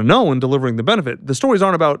they want to know and delivering the benefit. The stories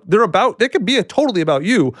aren't about, they could be totally about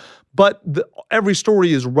you, but every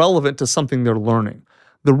story is relevant to something they're learning.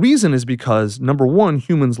 The reason is because, number one,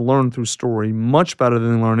 humans learn through story much better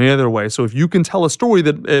than they learn any other way. So if you can tell a story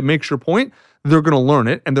that makes your point, they're going to learn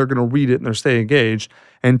it and they're going to read it and they're stay engaged.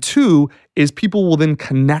 And two is people will then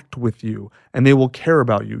connect with you and they will care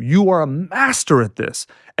about you. You are a master at this,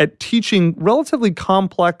 at teaching relatively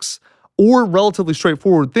complex or relatively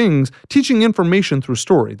straightforward things, teaching information through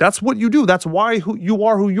story. That's what you do. That's why you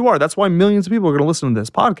are who you are. That's why millions of people are going to listen to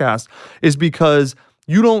this podcast, is because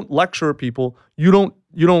you don't lecture people. You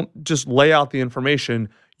don't just lay out the information.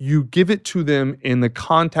 You give it to them in the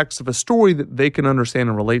context of a story that they can understand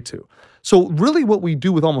and relate to. So really what we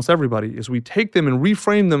do with almost everybody is we take them and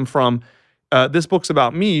reframe them from this book's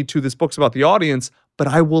about me to this book's about the audience, but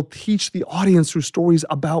I will teach the audience through stories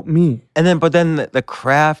about me. But then the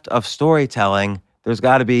craft of storytelling, there's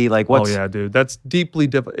got to be like what's... Oh yeah, dude. That's deeply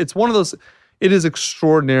difficult. It's one of those, it is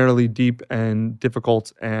extraordinarily deep and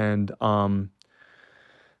difficult and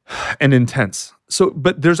intense. So,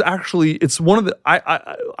 but there's actually, it's one of the,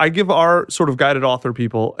 I give our sort of guided author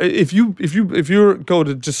people, if you go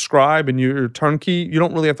to just scribe and you're turnkey, you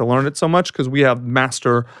don't really have to learn it so much because we have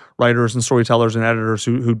master writers and storytellers and editors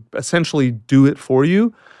who essentially do it for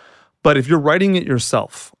you. But if you're writing it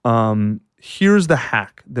yourself, here's the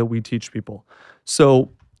hack that we teach people.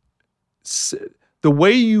 So the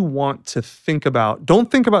way you want to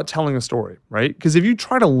don't think about telling a story, right? Because if you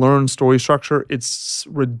try to learn story structure, it's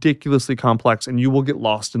ridiculously complex and you will get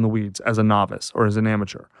lost in the weeds as a novice or as an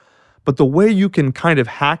amateur. But the way you can kind of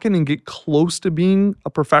hack it and get close to being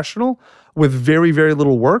a professional with very, very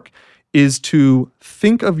little work is to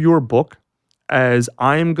think of your book as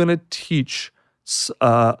I'm going to teach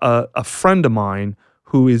a friend of mine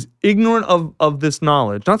who is ignorant of this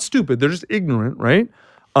knowledge. Not stupid, they're just ignorant, right?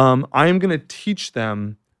 I am going to teach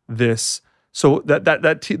them this. So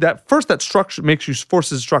that structure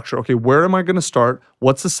forces structure. Okay, where am I going to start?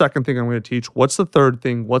 What's the second thing I'm going to teach? What's the third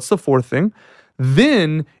thing? What's the fourth thing?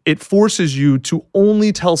 Then it forces you to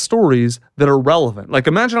only tell stories that are relevant. Like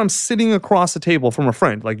imagine I'm sitting across the table from a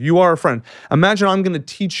friend, like you are a friend. Imagine I'm going to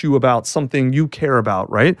teach you about something you care about,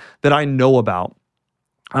 right? That I know about.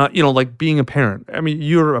 Like being a parent. I mean,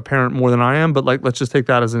 you're a parent more than I am, but like, let's just take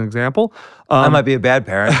that as an example. I might be a bad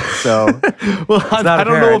parent, so well, I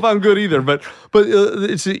don't know if I'm good either, but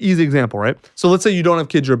it's an easy example, right? So let's say you don't have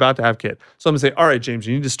kids, you're about to have kids. So I'm gonna say, all right, James,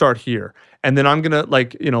 you need to start here. And then I'm gonna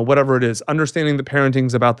whatever it is, understanding the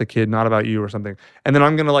parenting's about the kid, not about you or something. And then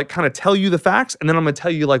I'm gonna like kind of tell you the facts, and then I'm gonna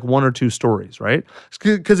tell you like one or two stories, right?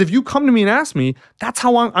 Because if you come to me and ask me, that's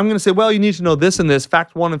how I'm gonna say, well, you need to know this and this,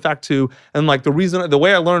 fact one and fact two. And like the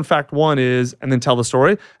way I learned fact one is, and then tell the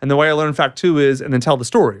story. And the way I learned fact two is, and then tell the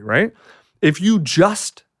story, right? If you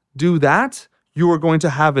just do that, you are going to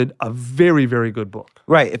have a very, very good book.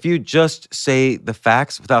 Right. If you just say the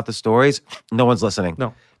facts without the stories, no one's listening.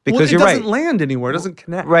 No. Because it you're right. It doesn't land anywhere. It doesn't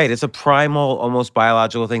connect. Right. It's a primal, almost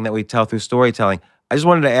biological thing that we tell through storytelling. I just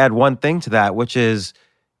wanted to add one thing to that, which is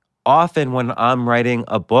often when I'm writing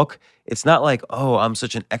a book, it's not like, oh, I'm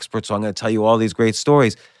such an expert, so I'm going to tell you all these great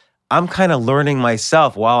stories. I'm kind of learning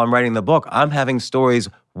myself while I'm writing the book. I'm having stories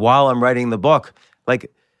while I'm writing the book.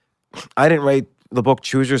 Like, I didn't write the book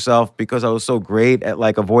Choose Yourself because I was so great at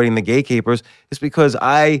like avoiding the gatekeepers. It's because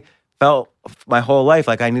I felt my whole life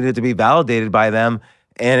like I needed to be validated by them,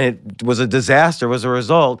 and it was a disaster as a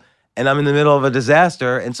result. and I'm in the middle of a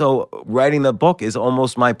disaster. And so writing the book is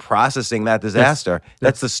almost my processing that disaster. Yes.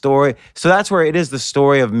 That's the story. So that's where it is the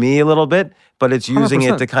story of me a little bit, but it's using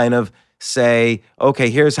 100%. It to kind of say, okay,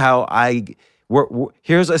 here's how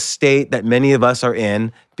here's a state that many of us are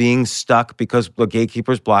in, being stuck because the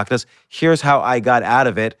gatekeepers blocked us. Here's how I got out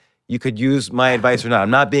of it. You could use my advice or not. I'm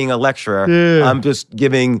not being a lecturer. Yeah. I'm just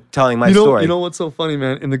telling my story. You know what's so funny,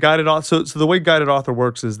 man? In the guided author, so the way guided author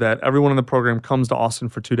works is that everyone in the program comes to Austin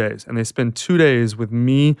for 2 days, and they spend 2 days with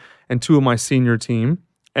me and 2 of my senior team.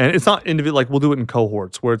 And it's not individual, like we'll do it in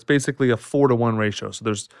cohorts where it's basically a 4-to-1 ratio. So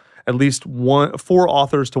there's at least 4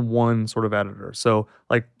 authors to 1 sort of editor. So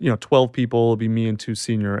 12 people will be me and 2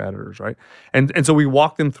 senior editors, right? And so we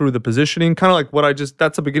walk them through the positioning, kind of like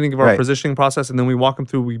that's the beginning of our positioning process. And then we walk them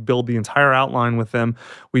through, we build the entire outline with them.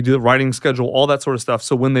 We do the writing schedule, all that sort of stuff.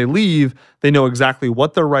 So when they leave, they know exactly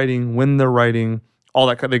what they're writing, when they're writing, all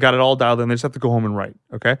that. They got it all dialed in. They just have to go home and write,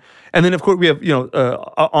 okay? And then, of course, we have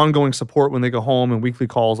ongoing support when they go home and weekly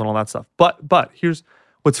calls and all that stuff. But here's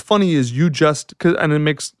what's funny is and it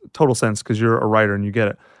makes total sense because you're a writer and you get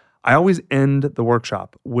it. I always end the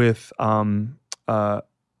workshop with why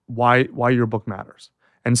your book matters.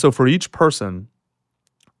 And so for each person,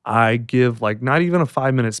 I give not even a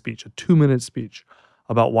 5-minute speech, a 2-minute speech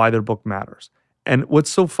about why their book matters. And what's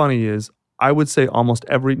so funny is I would say almost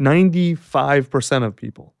 95% of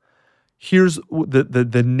people, here's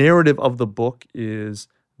the narrative of the book is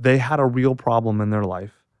they had a real problem in their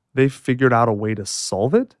life. They figured out a way to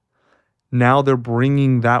solve it. Now they're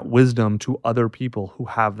bringing that wisdom to other people who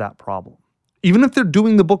have that problem. Even if they're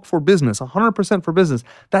doing the book for business, 100% for business,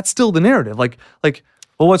 that's still the narrative.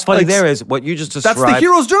 Well, what's funny there is what you just described. That's the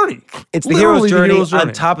hero's journey. It's the hero's journey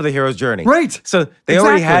on top of the hero's journey. Right. So they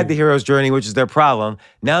already had the hero's journey, which is their problem.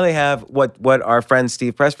 Now they have what our friend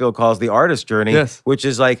Steve Pressfield calls the artist's journey, which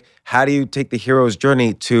is how do you take the hero's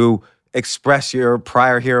journey to express your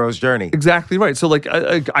prior hero's journey? Exactly right. So an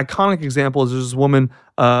iconic example is there's this woman,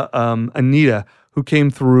 Anita, who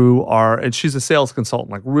came through and she's a sales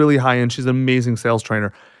consultant, really high end. She's an amazing sales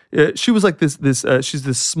trainer. She was she's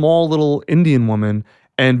this small little Indian woman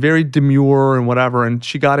and very demure and whatever. And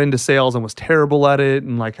she got into sales and was terrible at it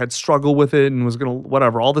and had struggled with it and was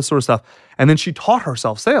all this sort of stuff. And then she taught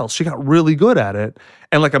herself sales. She got really good at it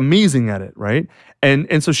and amazing at it, right?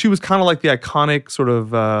 And so she was kind of the iconic sort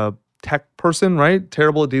of tech person, right?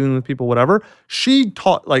 Terrible at dealing with people, whatever. She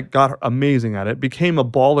got amazing at it, became a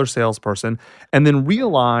baller salesperson, and then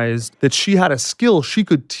realized that she had a skill. She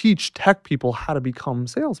could teach tech people how to become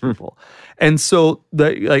salespeople. And so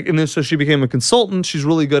so she became a consultant. She's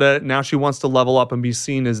really good at it. Now she wants to level up and be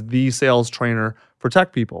seen as the sales trainer for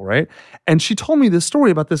tech people, right? And she told me this story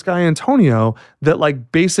about this guy, Antonio,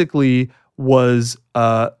 that basically was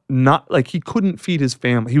not, he couldn't feed his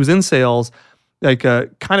family. He was in sales, kind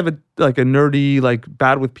of a nerdy,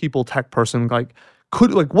 bad with people tech person,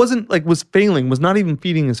 was failing, was not even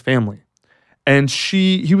feeding his family. And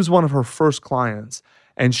he was one of her first clients,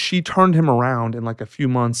 and she turned him around in a few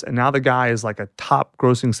months, and now the guy is a top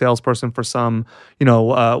grossing salesperson for some,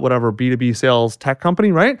 whatever B2B sales tech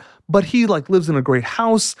company, right? But he lives in a great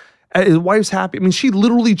house, his wife's happy. I mean, she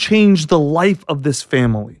literally changed the life of this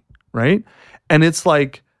family, right? And it's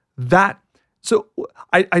that. So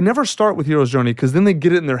I never start with hero's journey because then they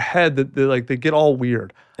get it in their head that they get all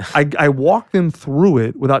weird. I walk them through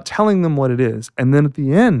it without telling them what it is. And then at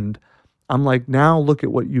the end, I'm now look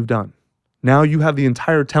at what you've done. Now you have the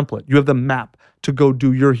entire template. You have the map to go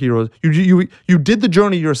do your heroes. You did the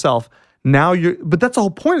journey yourself. Now but that's the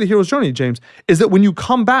whole point of the hero's journey, James, is that when you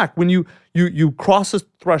come back, when you cross this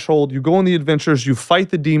threshold, you go on the adventures, you fight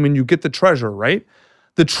the demon, you get the treasure, right?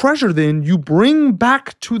 The treasure then you bring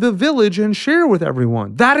back to the village and share with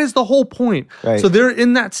everyone. That is the whole point. Right. So they're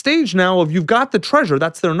in that stage now of you've got the treasure,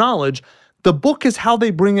 that's their knowledge. The book is how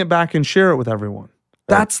they bring it back and share it with everyone.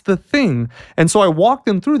 Right. That's the thing. And so I walk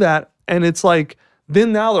them through that, and it's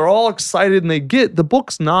then now they're all excited and they get the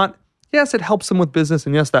book's not, yes, it helps them with business,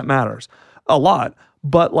 and yes, that matters a lot,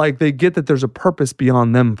 but they get that there's a purpose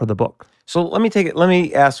beyond them for the book. So let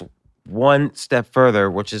me ask one step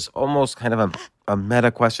further, which is almost kind of a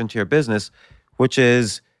meta question to your business, which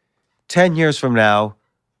is 10 years from now,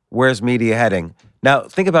 where's media heading? Now,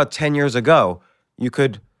 think about 10 years ago. You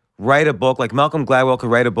could write a book, Malcolm Gladwell could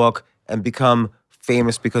write a book and become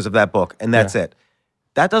famous because of that book, and that's it.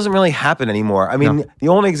 That doesn't really happen anymore. I mean, the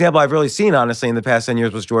only example I've really seen, honestly, in the past 10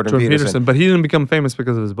 years was Jordan Peterson. But he didn't become famous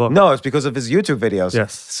because of his book. No, it's because of his YouTube videos.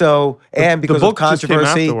 Yes. So, and because the book of controversy,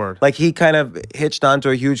 just came afterward. He kind of hitched onto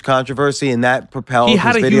a huge controversy, and that propelled his videos.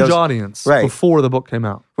 He had a huge audience before the book came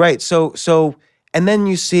out. Right. So, and then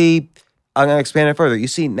you see, I'm going to expand it further. You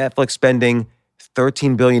see Netflix spending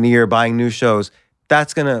 $13 billion a year buying new shows,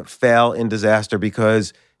 that's going to fail in disaster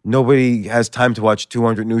because nobody has time to watch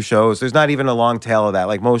 200 new shows. There's not even a long tail of that.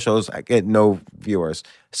 Like most shows, I get no viewers.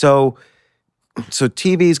 So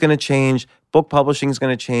TV is going to change. Book publishing is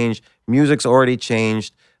going to change. Music's already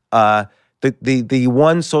changed. The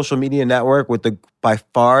one social media network with by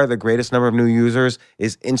far the greatest number of new users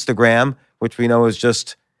is Instagram, which we know is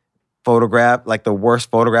just like the worst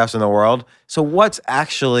photographs in the world. So what's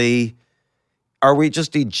actually, are we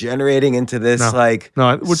just degenerating into this we're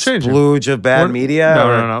changing. splooge of bad media?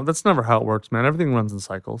 No. That's never how it works, man. Everything runs in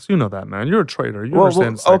cycles. You know that, man. You're a trader. You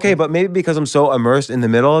understand cycles. Okay, but maybe because I'm so immersed in the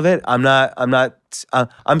middle of it,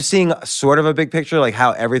 I'm seeing sort of a big picture, like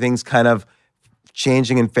how everything's kind of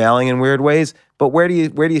changing and failing in weird ways. But where do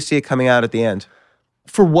you see it coming out at the end?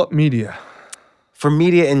 For what media? For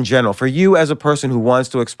media in general, for you as a person who wants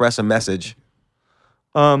to express a message.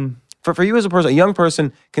 For you as a person, a young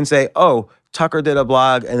person can say, oh, Tucker did a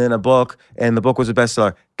blog and then a book, and the book was a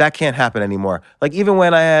bestseller. That can't happen anymore. Like even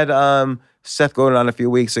when I had Seth Godin on a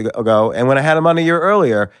few weeks ago, and when I had him on a year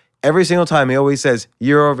earlier, every single time he always says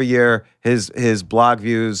year over year, his blog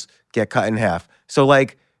views get cut in half. So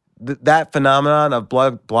like that phenomenon of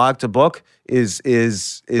blog to book is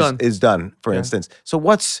done, for instance. So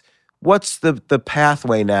what's the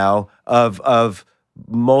pathway now of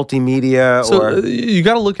multimedia? You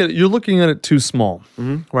got to look at it. You're looking at it too small,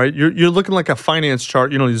 right? You're looking like a finance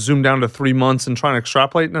chart. You zoom down to 3 months and trying to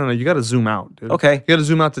extrapolate. No, you got to zoom out, dude. Okay, you got to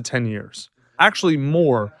zoom out to 10 years. Actually,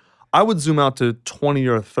 more. I would zoom out to 20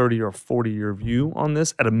 or 30 or 40 year view on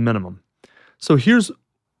this at a minimum. So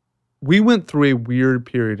we went through a weird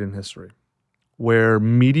period in history where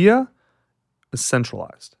media is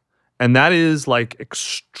centralized. And that is like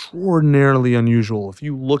extraordinarily unusual. If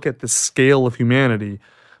you look at the scale of humanity,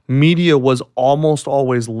 media was almost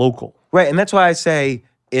always local. Right, and that's why I say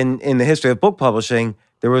in the history of book publishing,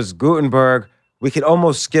 there was Gutenberg. We could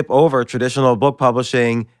almost skip over traditional book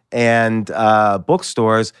publishing and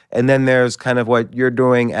bookstores, and then there's kind of what you're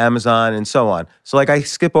doing, Amazon, and so on. So like I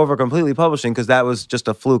skip over completely publishing because that was just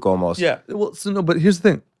a fluke almost. Yeah, well, but here's the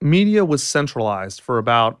thing. Media was centralized for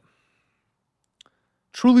about...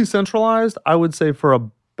 Truly centralized, I would say for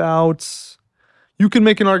about, you can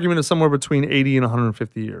make an argument of somewhere between 80 and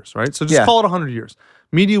 150 years, right? So just call it 100 years.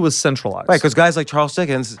 Media was centralized. Right, because guys like Charles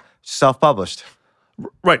Dickens self-published.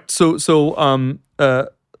 Right, so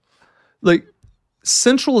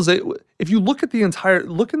centralization, if you look at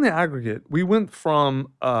look in the aggregate, we went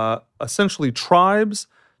from essentially tribes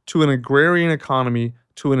to an agrarian economy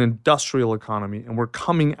to an industrial economy, and we're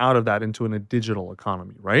coming out of that into a digital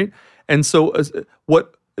economy, right? And so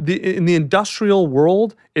in the industrial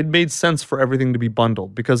world, it made sense for everything to be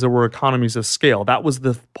bundled because there were economies of scale. That was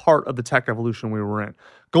the part of the tech evolution we were in.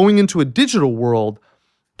 Going into a digital world,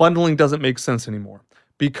 bundling doesn't make sense anymore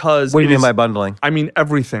because... What do you mean by bundling? I mean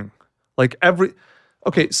everything.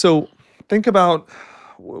 Okay, so think about,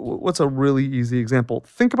 what's a really easy example?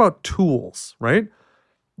 Think about tools, right?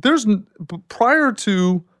 Prior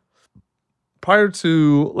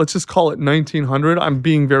to let's just call it 1900. I'm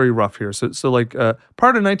being very rough here. So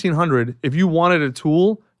prior to 1900, if you wanted a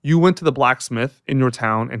tool, you went to the blacksmith in your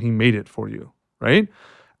town and he made it for you, right?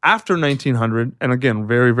 After 1900, and again,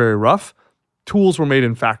 very, very rough, tools were made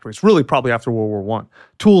in factories. Really, probably after World War I,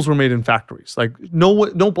 tools were made in factories. Like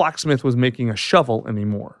no blacksmith was making a shovel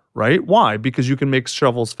anymore, right? Why? Because you can make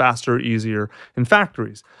shovels faster, easier in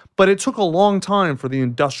factories. But it took a long time for the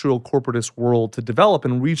industrial corporatist world to develop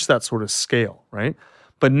and reach that sort of scale, right?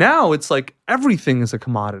 But now it's like everything is a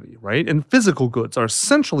commodity, right? And physical goods are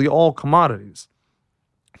essentially all commodities,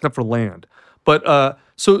 except for land. But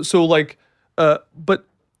but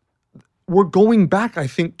we're going back, I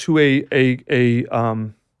think, to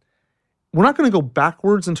we're not going to go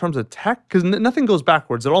backwards in terms of tech because nothing goes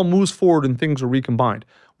backwards. It all moves forward and things are recombined.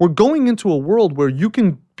 We're going into a world where you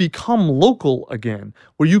can become local again,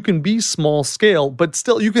 where you can be small scale, but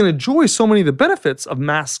still you can enjoy so many of the benefits of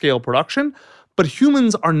mass scale production. But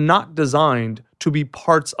humans are not designed to be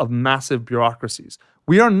parts of massive bureaucracies.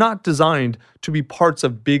 We are not designed to be parts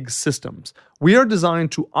of big systems. We are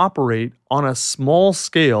designed to operate on a small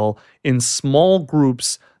scale in small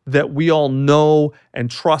groups that we all know and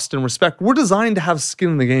trust and respect. We're designed to have skin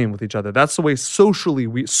in the game with each other. That's the way socially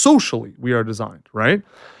we are designed, right?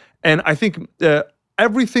 And I think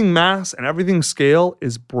everything mass and everything scale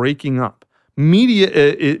is breaking up. Media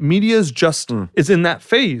is just is in that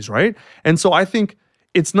phase, right? And so I think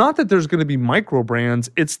it's not that there's going to be micro brands.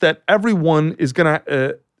 It's that everyone is going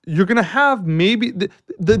to. You're going to have maybe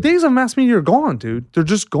the days of mass media are gone, dude. They're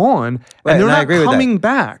just gone, right, and they're not coming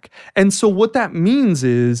back. And so what that means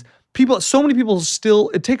is so many people still,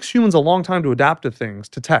 it takes humans a long time to adapt to things,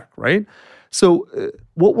 to tech, right? So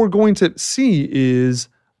what we're going to see is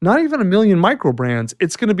not even 1 million micro brands.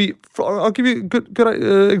 It's going to be, I'll give you a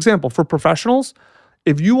good example. For professionals,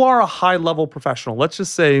 if you are a high-level professional, let's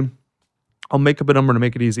just say, I'll make up a number to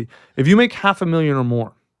make it easy. If you make $500,000 or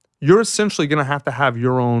more, you're essentially going to have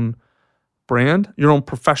your own brand, your own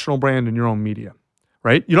professional brand, and your own media,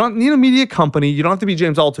 right? You don't need a media company. You don't have to be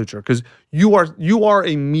James Altucher because you are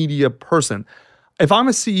a media person. If I'm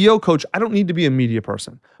a CEO coach, I don't need to be a media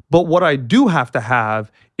person. But what I do have to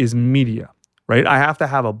have is media, right? I have to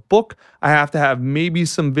have a book. I have to have maybe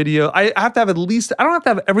some video. I have to have at least, I don't have to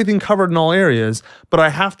have everything covered in all areas, but I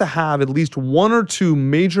have to have at least 1 or 2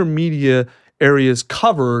 major media areas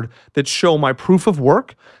covered that show my proof of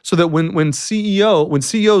work, so that when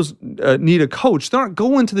CEOs need a coach, they're not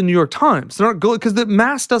going to the New York Times. They're not going, because the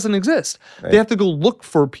mass doesn't exist. Right. They have to go look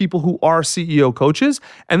for people who are CEO coaches,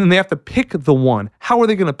 and then they have to pick the one. How are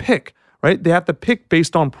they going to pick? Right? They have to pick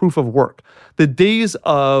based on proof of work. The days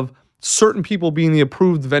of certain people being the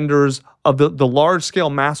approved vendors of the large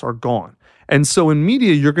scale mass are gone. And so in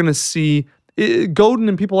media, you're going to see Godin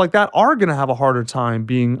and people like that are going to have a harder time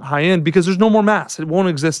being high end because there's no more mass. It won't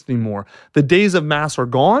exist anymore. The days of mass are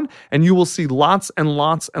gone, and you will see lots and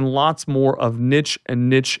lots and lots more of niche and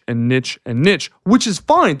niche and niche and niche, which is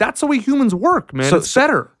fine. That's the way humans work, man. It's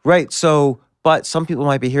better. Right. So, but some people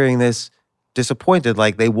might be hearing this disappointed,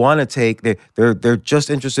 like they want to take, they're just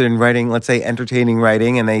interested in writing, let's say entertaining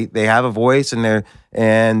writing, and they have a voice,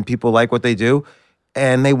 and people like what they do,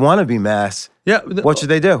 and they want to be mass. Yeah. What should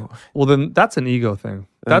they do? Well, then that's an ego thing.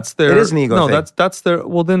 That's their. It is an ego thing. No, that's their.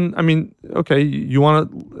 Well, then I mean, okay, if you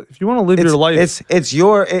want to live your life,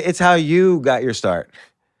 it's how you got your start.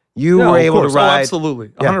 You were able to ride. Oh, absolutely,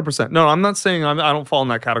 100%. No, I'm not saying I don't fall in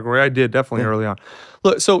that category. I did definitely early on.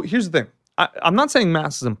 Look, so here's the thing. I'm not saying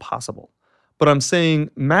mass is impossible, but I'm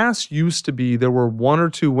saying mass used to be, there were 1 or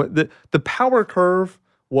 2. The power curve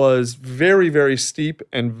was very, very steep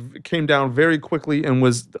and came down very quickly, and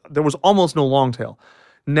there was almost no long tail.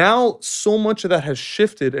 Now, so much of that has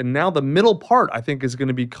shifted, and now the middle part, I think, is going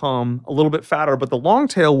to become a little bit fatter, but the long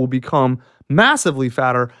tail will become massively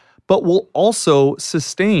fatter, but will also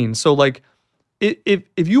sustain. So, like,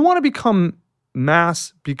 if you want to become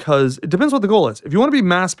mass, because it depends what the goal is. If you want to be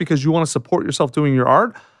mass because you want to support yourself doing your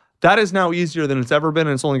art, that is now easier than it's ever been,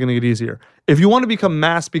 and it's only going to get easier. If you want to become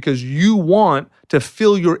mass because you want to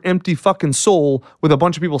fill your empty fucking soul with a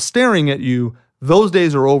bunch of people staring at you, those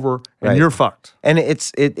days are over, and you're fucked. And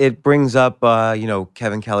it brings up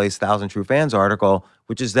Kevin Kelly's 1,000 True Fans article,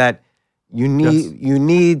 which is that you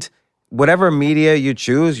need whatever media you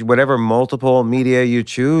choose, whatever multiple media you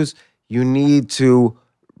choose, you need to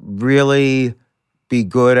really be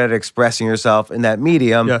good at expressing yourself in that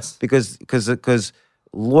medium. Yes. Because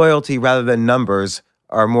loyalty rather than numbers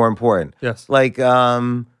are more important. Yes. Like, you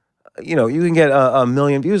can get a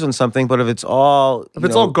million views on something, but if it's all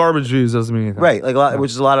all garbage views, doesn't mean anything. Right. Like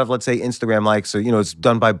which is a lot of, let's say, Instagram likes, or it's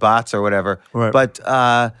done by bots or whatever. Right. But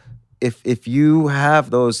if you have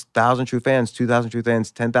those 1,000 true fans, 2,000 true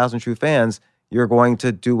fans, 10,000 true fans, you're going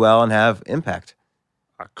to do well and have impact.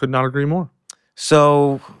 I could not agree more.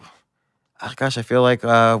 So, gosh, I feel like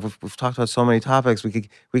we've talked about so many topics. We could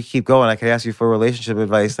keep going. I could ask you for relationship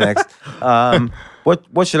advice next.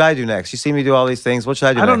 What should I do next? You see me do all these things. What should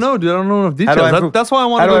I do next? I don't know, dude. I don't know enough details. That's why I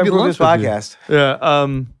want to go get lunch with podcast? You.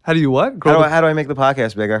 Yeah. How do you what? How do I make the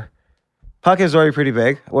podcast bigger? Podcast is already pretty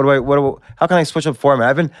big. How can I switch up format?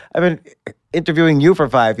 I've been interviewing you for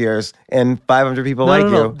 5 years, and 500 people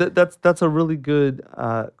you. That's a really good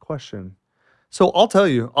question. So I'll tell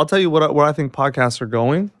you where I think podcasts are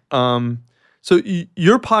going. So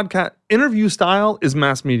your podcast interview style is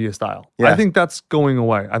mass media style. Yeah. I think that's going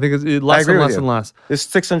away. I think it's less and less and less. There's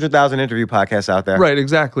 600,000 interview podcasts out there. Right,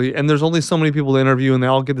 exactly. And there's only so many people to interview, and they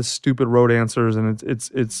all get the stupid rote answers, and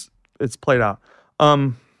it's played out.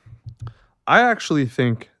 I actually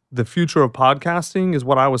think the future of podcasting is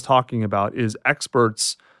what I was talking about, is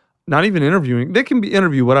experts not even interviewing. They can be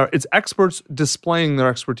interviewed, whatever. It's experts displaying their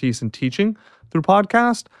expertise and teaching through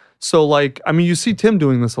podcast. So, like, I mean, you see Tim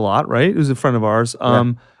doing this a lot, right? Who's a friend of ours.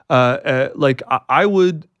 I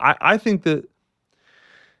think that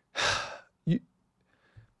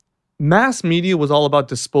mass media was all about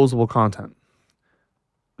disposable content.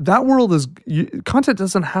 That world content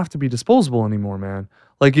doesn't have to be disposable anymore, man.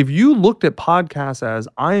 Like, if you looked at podcasts as,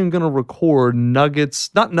 I am going to record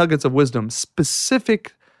nuggets, not nuggets of wisdom,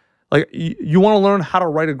 specific, Like you want to learn how to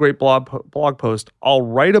write a great blog post. I'll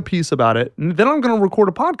write a piece about it, and then I'm going to record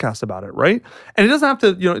a podcast about it, right? And it doesn't have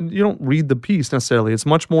to, you don't read the piece necessarily. It's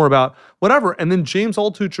much more about whatever. And then James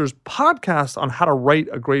Altucher's podcast on how to write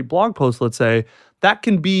a great blog post, let's say, that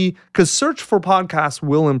can be, because search for podcasts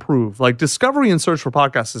will improve. Like discovery and search for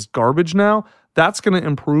podcasts is garbage now. That's going to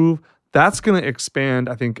improve. That's going to expand,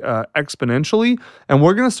 I think, exponentially. And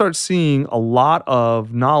we're going to start seeing a lot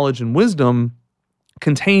of knowledge and wisdom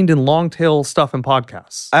contained in long tail stuff in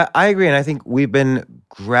podcasts. I agree. And I think we've been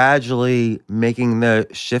gradually making the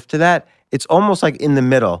shift to that. It's almost like in the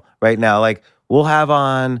middle right now. Like we'll have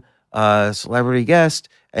on a celebrity guest,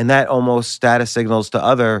 and that almost status signals to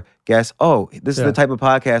other guests, oh, this is the type of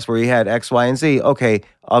podcast where you had X, Y, and Z. Okay,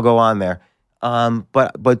 I'll go on there.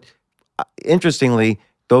 But interestingly,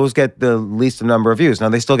 those get the least number of views. Now,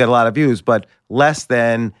 they still get a lot of views, but less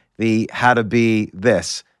than the how to be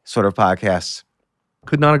this sort of podcasts.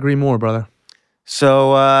 Could not agree more, brother.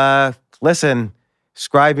 So, listen,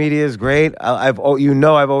 Scribe Media is great. I've always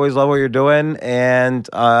loved what you're doing, and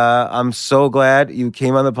I'm so glad you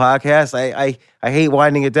came on the podcast. I hate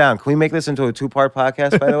winding it down. Can we make this into a 2-part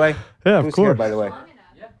podcast, by the way? Yeah, of Who's course. Here, by the way?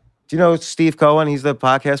 Do you know Steve Cohen? He's the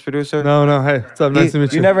podcast producer. No. Hey, what's up? Nice to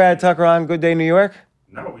meet you. You never had Tucker on Good Day New York?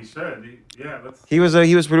 No, we should. Yeah, let's. He was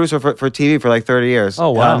producer for TV for like 30 years. Oh,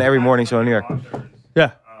 wow. On every morning show in New York.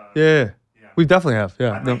 Yeah. We definitely have.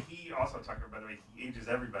 Yeah. I think he also, Tucker, by the way, he ages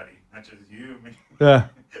everybody, not just you. Me. Yeah.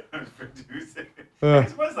 I was producing.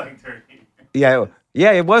 It was like 30. Yeah,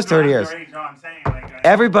 it was 30 years. No, I'm saying, like,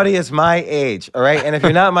 Everybody is my age, all right? And if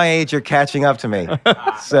you're not my age, you're catching up to me.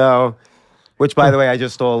 So, which, by the way, I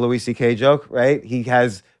just stole a Louis C.K. joke, right? He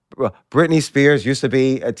has, Britney Spears used to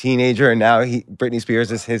be a teenager, and now Britney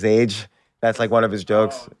Spears is his age. That's like one of his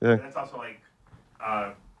jokes. That's also like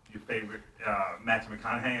your favorite Matthew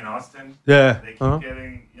McConaughey in Austin. Yeah. They keep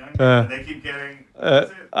getting younger. They keep getting. No.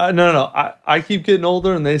 I keep getting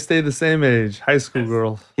older, and they stay the same age. High school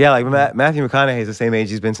girls. Yeah, like Matthew McConaughey is the same age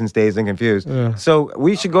he's been since Dazed and Confused. Yeah. So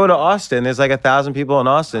we should go to Austin. There's like 1,000 people in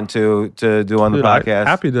Austin to do on the podcast.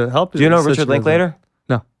 Happy to help you. Do you know Richard Linklater?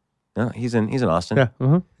 No. No, he's in Austin. Yeah.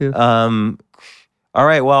 Yeah. All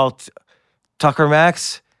right. Well, Tucker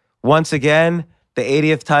Max, once again, the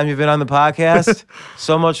 80th time you've been on the podcast.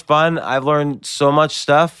 So much fun. I've learned so much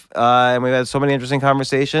stuff, and we've had so many interesting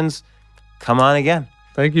conversations. Come on again.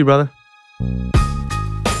 Thank you, brother.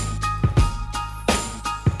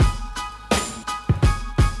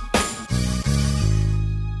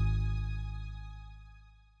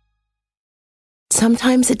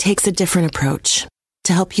 Sometimes it takes a different approach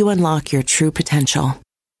to help you unlock your true potential.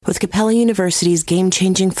 With Capella University's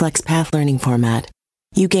game-changing FlexPath learning format,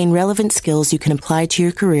 you gain relevant skills you can apply to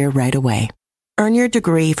your career right away. Earn your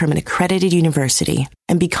degree from an accredited university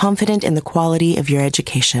and be confident in the quality of your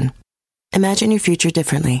education. Imagine your future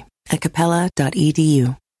differently at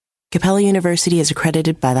capella.edu. Capella University is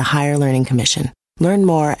accredited by the Higher Learning Commission. Learn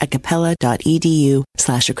more at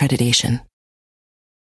capella.edu/accreditation.